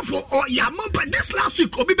 What's up for this last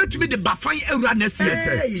week? Obi bet to me the Bafai Eranes.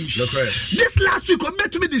 This last week, Obi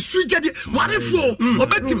bet to me the Sujadi. What if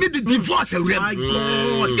Obi to me the divorce?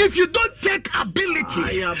 If you don't take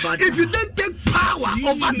ability, if you don't take power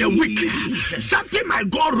over the week, something might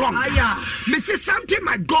go wrong. Me say something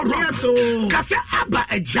might go wrong. Cause Abba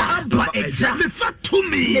Eja, me fat to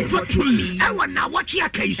me. I wanna watch your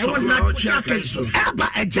case. Abba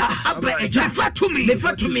Eja, me fat to me.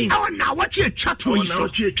 I wanna watch your chat to you.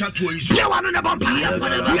 Play one on the bumper. We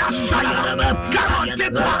are shut up. Come on,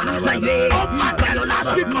 take back over the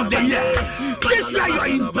last week of the year. This year you are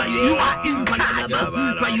in charge.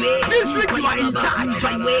 This week you are in charge.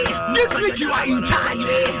 This week you are in charge.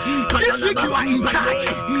 This week you are in charge.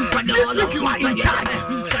 This week you are in charge.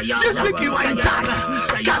 This week you are in charge.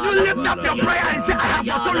 Can you lift up your prayer and say, I have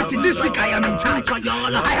authority. This week I am in charge. I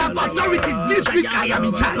have authority. This week I am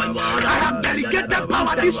in charge. I have delegated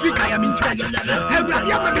power. This week I am in charge.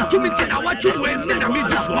 Everybody have a meeting. I want you to win. I mean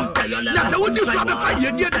this one. Now say, would you saw the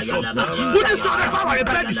fire near the show? Would you saw the fire a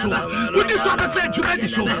bed show? Would you saw the fair to bed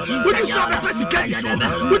show? Would you saw the first candy show?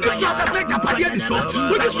 Would you saw the fair Japan show?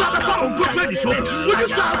 Would you saw the fire on good show? Would you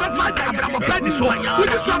saw the fire Abraham show?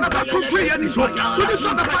 Would you saw the fire country show? Would you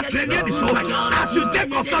saw the fire train show? As you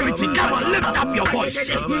take authority, come on, lift up your voice.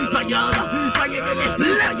 Lift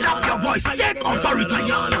up your voice, take authority.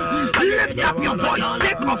 Lift up your voice,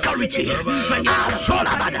 take authority.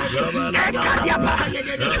 Asolabada, Ekadiaba,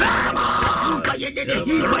 come on.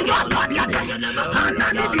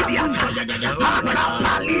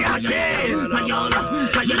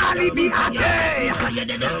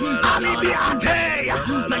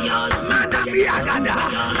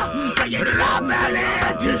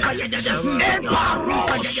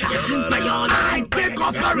 I take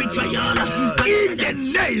authority in the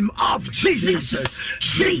name of Jesus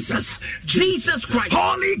Christ.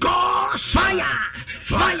 Holy Ghost, fire.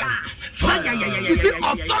 You see,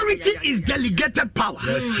 authority is delegated power.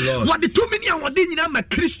 What the 2 million what they need am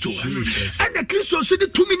Christo. And the Christo so the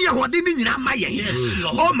 2 million what they need am my.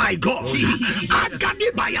 Oh my God.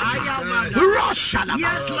 Agadi Bayata. Russia.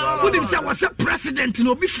 Yes, Lord. What him say was a president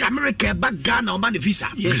no be from America back Ghana on visa.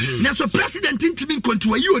 Now so president in Timin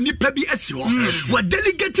control you ni pebi SEO. What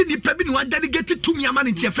delegated ni pebi no delegated to me man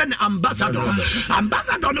in your friend ambassador.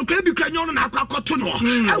 Ambassador no can be cranyon na kwakoto no.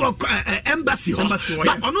 Embassy.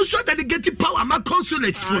 But also delegated power ma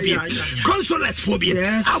consulates phobia. Consulates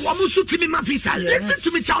phobia. I want to to me my visa. Listen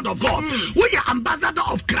to me, child of God. We are ambassador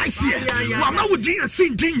of Christ here. Wama would you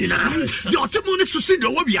sing thing na. The autumn is to sing the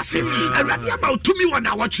wobiase. And radio about to me 1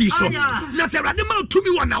 hour cheese. Now say radio to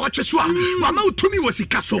me 1 hour cheese. Wama to me was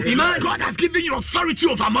ikaso. God has given you authority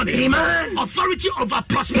over money. Amen. Authority over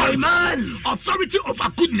prosperity. Amen. Authority over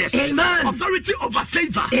goodness. Amen. Authority over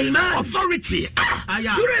favor. Amen. Authority.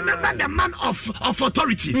 You remember the man of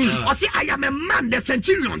authority? Or say I am a man, the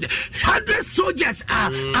centurion. 100 soldiers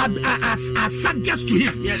are subject to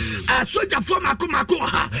him. Yes. Soldier from Akumako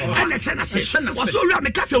and the Senate. Was so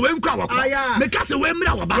make us a Wemka. Make us a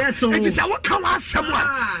Wemra. It is our Kawa someone.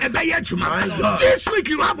 This week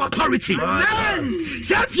you have authority. Amen.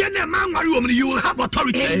 Say if you're a man, you will have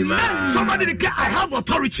authority. Amen. Somebody declare, I have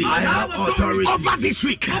authority. I have authority over this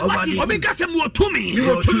week. Because more to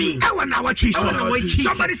me.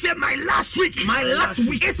 Somebody say my last week. My last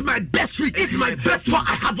week is my best week. It's my best. For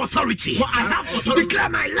I have authority. For I have authority. Declare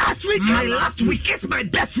my last week. My last week is my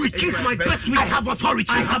best week. It's my best week. I have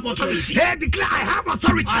authority. I have authority. Hey, declare I have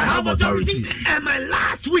authority. I have authority. And my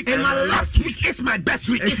last week. And my last week is my best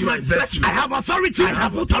week. It's my best week. I have authority. I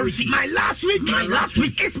have authority. My last week. My last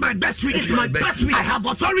week is my best week. It's my best week. I have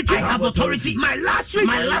authority. I have authority. My last week.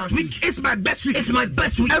 My last week is my best week. It's my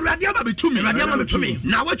best week. And Radiama be to me. Radiama be to me.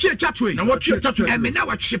 Now what you chat with? Now what you chat with? I mean now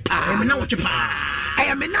what you pa. I mean now what you pa. I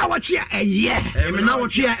am now what you a year. I am now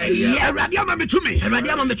what you a year. Radiama be to me.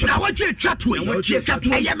 Radiama be to me. Now what you chat with? What you chat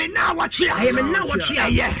with? I am now what you. I am now what you a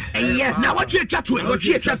year. A year. Now what you chat with? What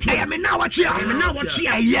you chat with? I am now what you. I am now what you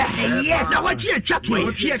a year. A year. Now what you chat with?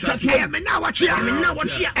 What you chat with? I am now what you. I am now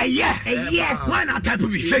what you a year. A year. Why not type of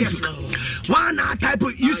Facebook? Why not type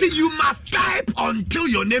of? You see, you must type until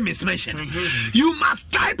your name is mentioned. You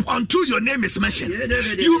must type until your name is mentioned.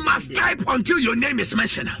 You must type until your name is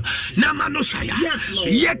mentioned. Namanoshaya. Yes, Lord.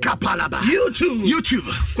 Yekapalaba. YouTube.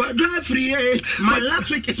 My last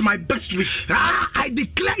week is my best week. I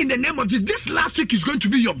declare in the name of Jesus, this last week is going to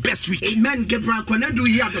be your best week. Amen. Gabriel,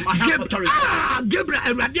 I have authority. Gabriel,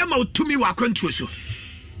 Radiama to me wa kwentuso.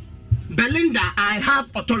 Belinda, I have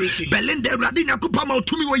authority. Belinda, Radina Kupama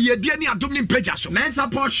to me where you dear near Dominion Pejaso. Mensa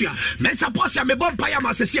Portia, me bomb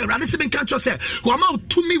payama says here, Radissim Cancho said, who amount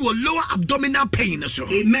to me will lower abdominal pain.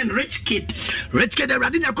 Amen. Rich kid,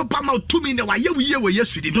 Radina Kupama to me, now you were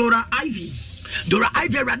yesterday. Dora Ivy,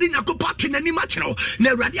 Radina Kupatin and Imachino.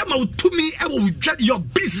 Now Radiama to me, I will judge your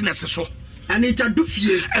business. So. And it do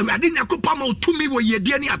fear. And Radina Kupama to me where you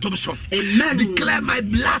dear near Thompson. Amen. Declare my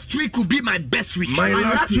last week will be my best week. My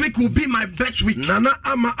last week will be my best week. Nana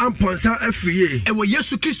ama amponsa every year. And when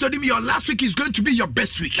Yesu Christ told me your last week is going to be your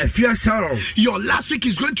best week. Your last week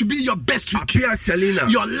is going to be your best week.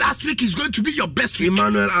 Your last week is going to be your best week.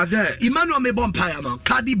 Emmanuel Mebon Payama,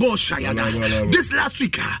 Kadibo Shayada. This last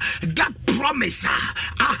week, that promise,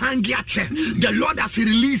 the Lord has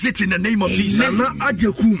released it in the name of Jesus. Nana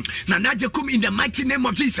in the mighty name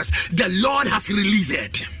of Jesus, the Lord has released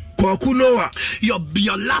it.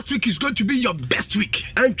 Your last week is going to be your best week.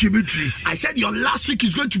 I said your last week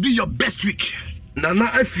is going to be your best week. Nana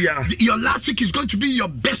Efia. Your last week is going to be your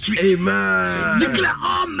best week. Amen. Declare,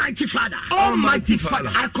 Almighty Father. Almighty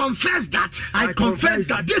Father. I confess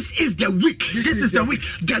that this is the week. This is the week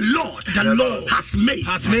the Lord has made.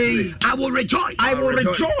 I will rejoice.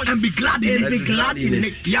 And be glad in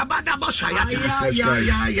it. Yabada Boshayata.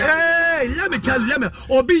 Hey, let me tell you.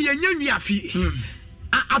 Obi yenyafi.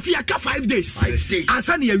 Afiaka 5 days.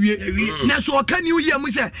 Ansani ewie. Na so can you hear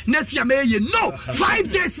me say next year may no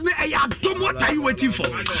 5 days. What are you waiting for?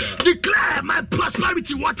 Declare my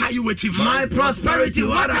prosperity. What are you waiting for? My prosperity.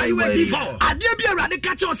 What are you waiting for? Adebia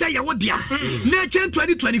Radika Cho say ya wodia. Nature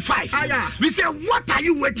 2025. We say what are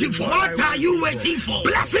you waiting for? What are you waiting for?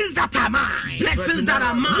 Blessings that are mine. Blessings that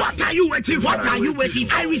are mine. What are you waiting for? What are you waiting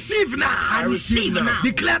for? I receive now. I receive now.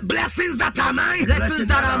 Declare blessings that are mine. Blessings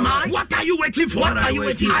that are mine. What are you waiting for? What are you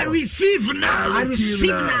waiting for? I receive now. I receive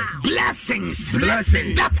now. Blessings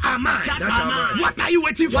that are mine. What are you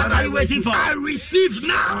waiting for? What are you waiting for? I receive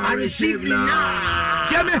now. I receive now.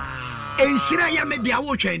 Hear me. enhyira ya me dia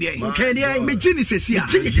wo twɛn deɛ me gini sesia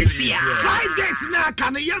 5 days na ka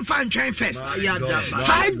no yɛmfa ntwɛn first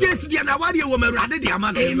 5 days deɛ na wade wɔ mawurade de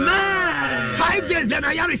ama no amen 5 days deɛ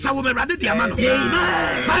na yaresa wɔ mawurade de ama no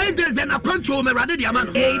amen 5 days deɛ na kwanto wɔ mawurade de ama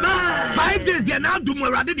no amen 5 days deɛ na adum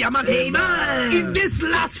mawurade de ama no amen in this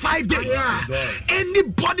last 5 days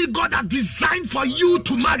anybody God has designed for you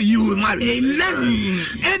to marry, you will marry. Amen.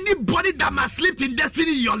 Anybody that must live in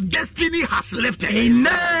destiny, your destiny has lifted.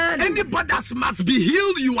 Amen. Anybody that must be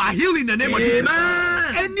healed, you are healed in the name of Jesus.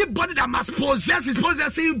 Amen. Anybody that must possess is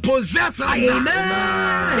possessing, possess right now.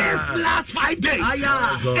 Amen. This last 5 days,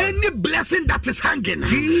 any blessing that is hanging,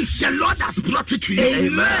 the Lord has brought it to you.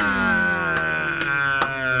 Amen.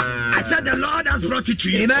 I said the Lord has brought it to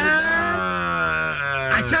you. Amen.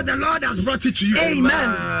 I said the Lord has brought it to you. Amen.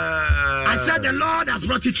 I said the Lord has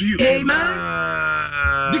brought it to you. Amen.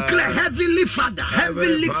 Declare, Heavenly Father,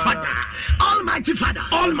 Heavenly Father, Almighty Father,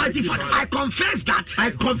 Almighty Father. I confess that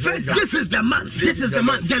this is the month. This is the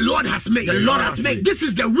month the Lord has made. The Lord has made. This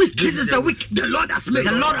is the week. This is the week the Lord has made.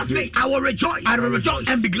 The Lord has made. I will rejoice. I will rejoice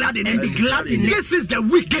and be glad in it. And be glad in it. This is the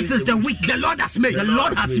week. This is the week the Lord has made. The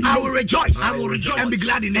Lord has made. I will rejoice. I will rejoice and be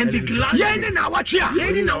glad in it. And be glad. Yeni na wachia.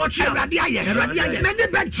 Yeni na wachia. Radia ye. Radia ye. Many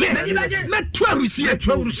bedje. Many bedje. Me tuarusie.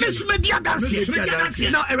 Tuarusie. Miss media dance.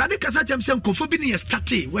 Now, eradi kasa chamse nkofo bi ne start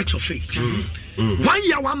works of faith. 1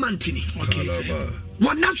 year 1 month ni. Okay.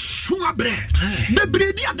 One not suabre. The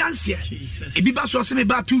brady dance here. It be so say me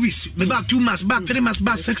about 2 weeks, me about 2 months, about 3 months,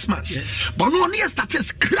 about 6 months. But no near started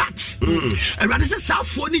scratch. And rather say South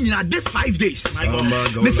phone in this 5 days.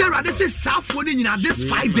 Me say rather say South phone in this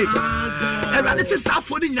 5 days. And rather say South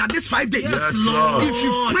phone in this 5 days. If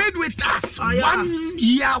you prayed with us 1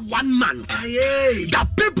 year, 1 month, that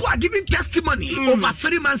people are giving testimony over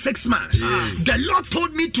 3 months, 6 months. The Lord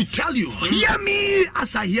told me to tell you, hear me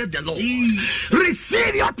as I hear the Lord.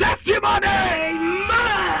 Receive your testimony.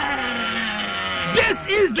 Amen. This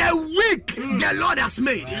is the week the Lord has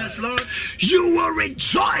made. Yes, Lord. You will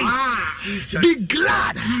rejoice, be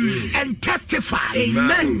glad, and testify.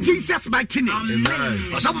 Amen. In Jesus' mighty name.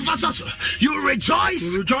 Amen. Some of us also, you will rejoice,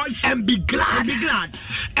 and be glad,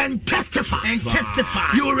 and testify. And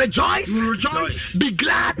testify. You will rejoice, be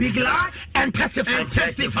glad, and testify.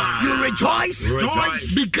 You will rejoice,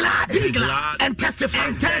 be glad, and testify.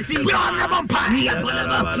 We are the vampire. You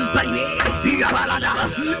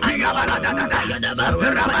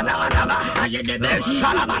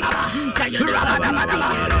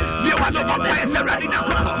are no vampires already now.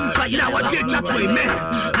 Now what you chat to a man,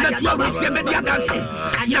 that's what we say media dancing.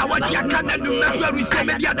 Now what you can do, that's what we say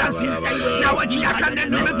media dancing. Now what you can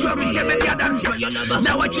do, that's what we say media dancing.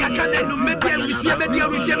 Now what you can do, media we say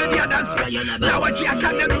media dancing. Now what you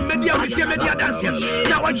can do, media we say media dancing.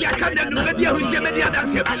 Now what you can do, media we say media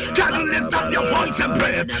dancing. Can you lift up your voice and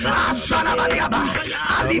pray?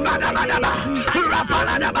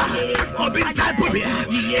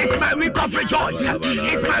 It's my week of rejoice.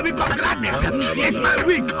 It's my week of gladness. It's my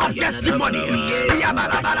week of testimony.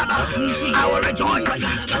 I will rejoice.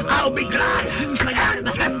 I will be glad and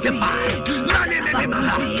testify.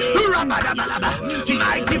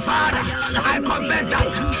 Mighty Father, I confess that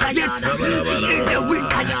this is the week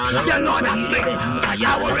the Lord has made.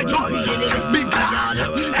 I will rejoice, be glad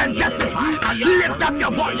and testify. Lift up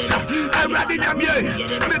your voice. I'm ready to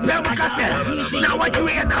now what you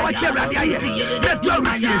hear, now what you're ready. Let you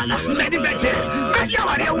receive many better. Maybe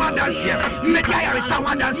I want dance here. Maybe I are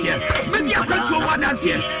someone dance here. Maybe I come to one dance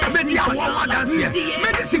here. Maybe I want one dance here.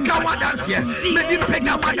 Maybe Sika one dance here. Maybe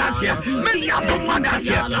Peja one dance here. Maybe I put one dance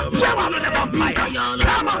here. Where are the vampire?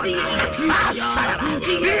 Come on.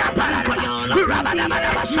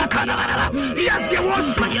 Yes, you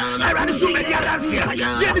was. I rather so many dance here.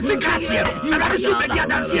 There is a cash here. I rather so many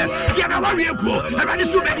dance here. Get a warrior cool. I rather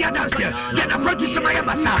so many dance here. Get a producer my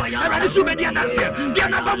massa. I rather so many dance here.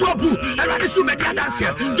 Get a babu. I rather so many dance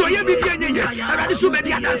here. Do you be getting it? I rather so many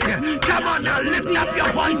dance here. Come on now, lift up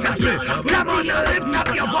your voice and pray. Come on now, lift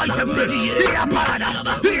up your voice and pray. Here, Parada.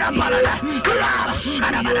 Here, Parada.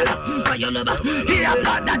 Here,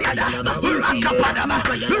 Parada.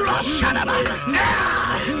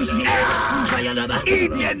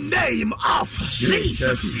 In the name of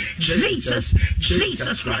Jesus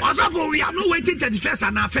Christ. Also, we are not waiting 31st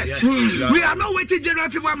and our first. We are not waiting January,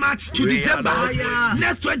 February, March to December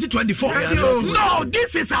next 2024. No, Oh,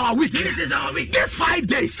 this is our week. This 5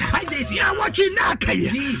 days. 5 days. Yeah, watching now. I can't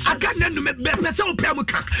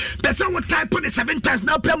person type on 7 times.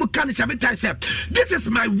 Now Pemukan 7 times. This is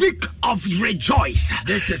my week of rejoice.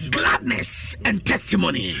 This is gladness and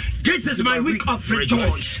testimony. This is my week of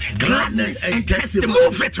rejoice, gladness and testimony.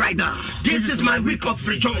 Move it right now. This is my week of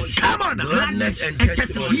rejoice. Come on, gladness and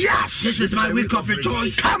testimony. Yes, this is my week of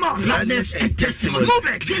rejoice. Come on, gladness and testimony. Move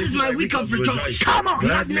it. This is my week of rejoice. Come on,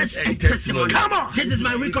 gladness and testimony. Come on. This is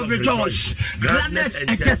my week of rejoice, gladness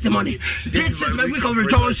and testimony. This is my week of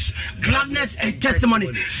rejoice, gladness and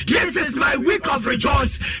testimony. This is my week of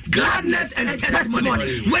rejoice, gladness and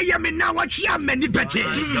testimony. Where you mean now? What you many better?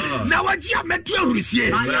 Now what you met you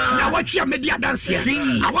receive? Now what you media dance here?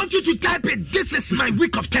 I want you to type it. This is my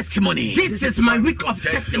week of testimony. This is my week of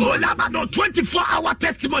testimony. 24-hour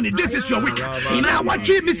testimony. This is your week. Now what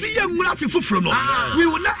you see you from? We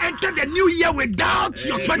will not enter the new year without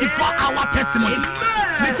your 24-hour testimony.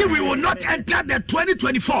 We will not enter the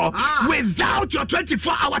 2024 without your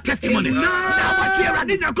 24-hour testimony. Now what you are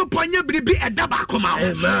running a couple of baby at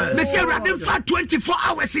Dabakoma. Monsieur running for 24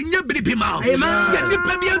 hours in your baby mouth. Move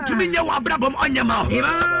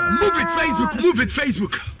it, Facebook. Move it,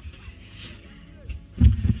 Facebook.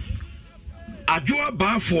 Adjoa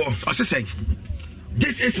Bafo. What's he saying?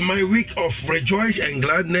 This is my week of rejoice and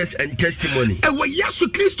gladness and testimony. Yesu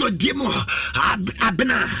Christo demo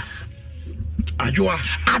abena.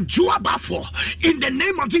 Adjoa Bafo. In the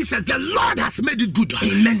name of Jesus, the Lord has made it good.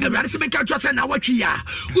 Amen.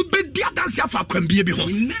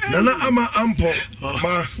 Nana ama ampo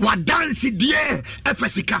ma wa dance die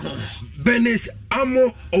efesika ho. Benes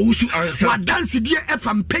amo owusu ansa. Wa dance die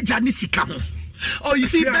efam peja ni sika ho. Oh, you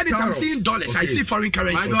see, Dennis, I'm seeing dollars. Okay. I see foreign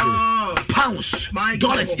currency. Pounds,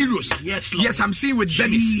 dollars, euros. Yes, I'm seeing with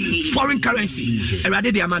Dennis foreign currency.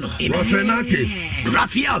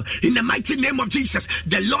 Raphael, in the mighty name of Jesus,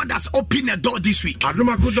 the Lord has opened a door this week.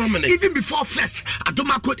 Even before first,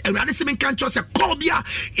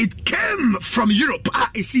 it came from Europe.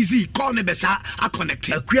 It's easy. Call me Besa. I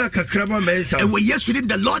connected. And when yesterday,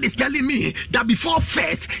 the Lord is telling me that before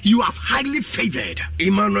first, you are highly favored.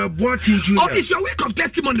 Your week of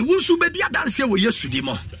testimony. Who should be the dance here with yesterday?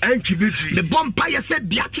 The bumpire said,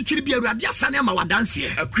 "The attitude be a radiation. My dance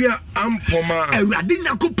here. A queer ampoma. A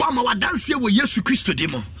radina kupama wa dance here with Yesu Christo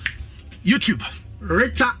demo. YouTube."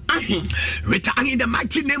 Rita Ahin, in the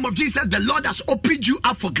mighty name of Jesus, the Lord has opened you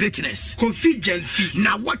up for greatness.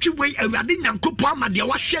 Now, what you wait, a radin kupama, the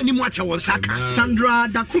wash any much I was Sandra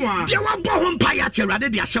Dakua. There were born payat, rather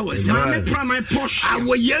the showers. I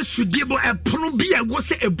will yes to debo a probia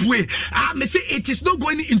was a boy. I may say it is not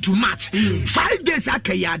going into March. 5 days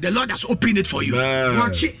akaya, the Lord has opened it for you.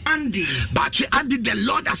 Bachi Andy, the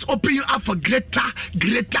Lord has opened you up for greater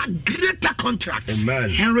contracts.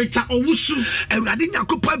 Amen. Henrietta Owusu. Amen.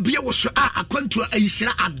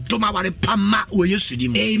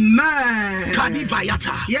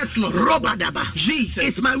 Kadivayata. Yes, Lord. Robadaba. Jesus.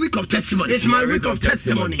 It's my week of testimony. It's my week of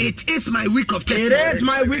testimony. It is my week of testimony. It is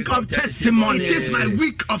my week of testimony. It is my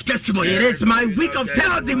week of testimony. It is my week of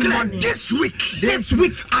testimony. This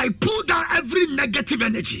week, I pull down every negative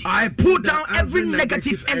energy. I pull down every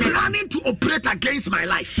negative energy. Planning to operate against my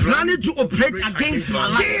life. Planning to operate against my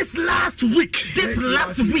life. This last week,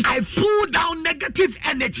 I pull down negative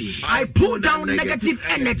energy. I pull down negative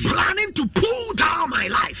energy. Planning to pull down my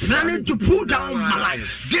life. Planning to pull down my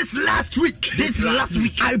life. This last week,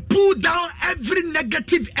 I pull down every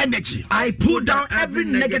negative energy. I pull down every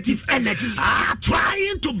negative energy.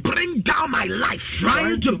 Trying to bring down my life.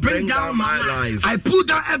 Trying to bring down my life. I pull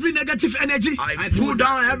down every negative energy. I pull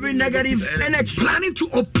down every negative energy. Planning to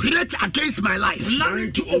operate against my life.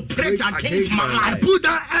 Planning to operate against my life. I pull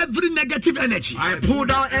down every negative energy. I pull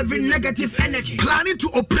down every negative energy. Planning to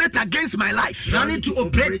operate against my life. Planning to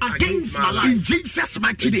operate against my life. In Jesus'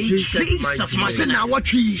 mighty name. Jesus' mighty name. What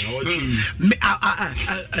we to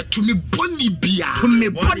me boni bia. To me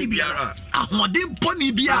boni bia. Ahoden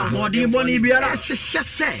boni bia. Ahoden boni bia.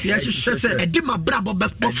 Yes. Edi ma brabo be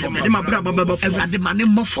perform. Edi ma brabo be perform. Erade mane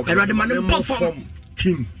mo form. Erade mane perform.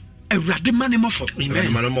 Team. Erade mane mo form.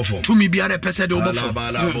 Amen. To me biara pese de obo form.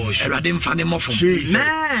 Erade mfane mo form.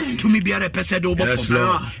 Amen. To me biara pese de obo form.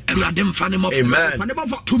 Erade mfane mo form. Amen.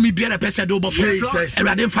 To me biara pese de obo form.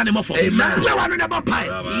 Erade mfane mo form. Amen.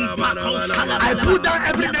 I put down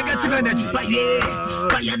every negative energy.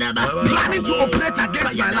 Planning to operate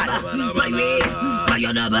against my life.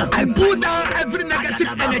 I put down every negative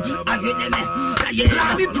energy.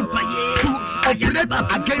 Planning to operate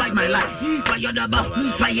against my life.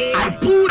 I pull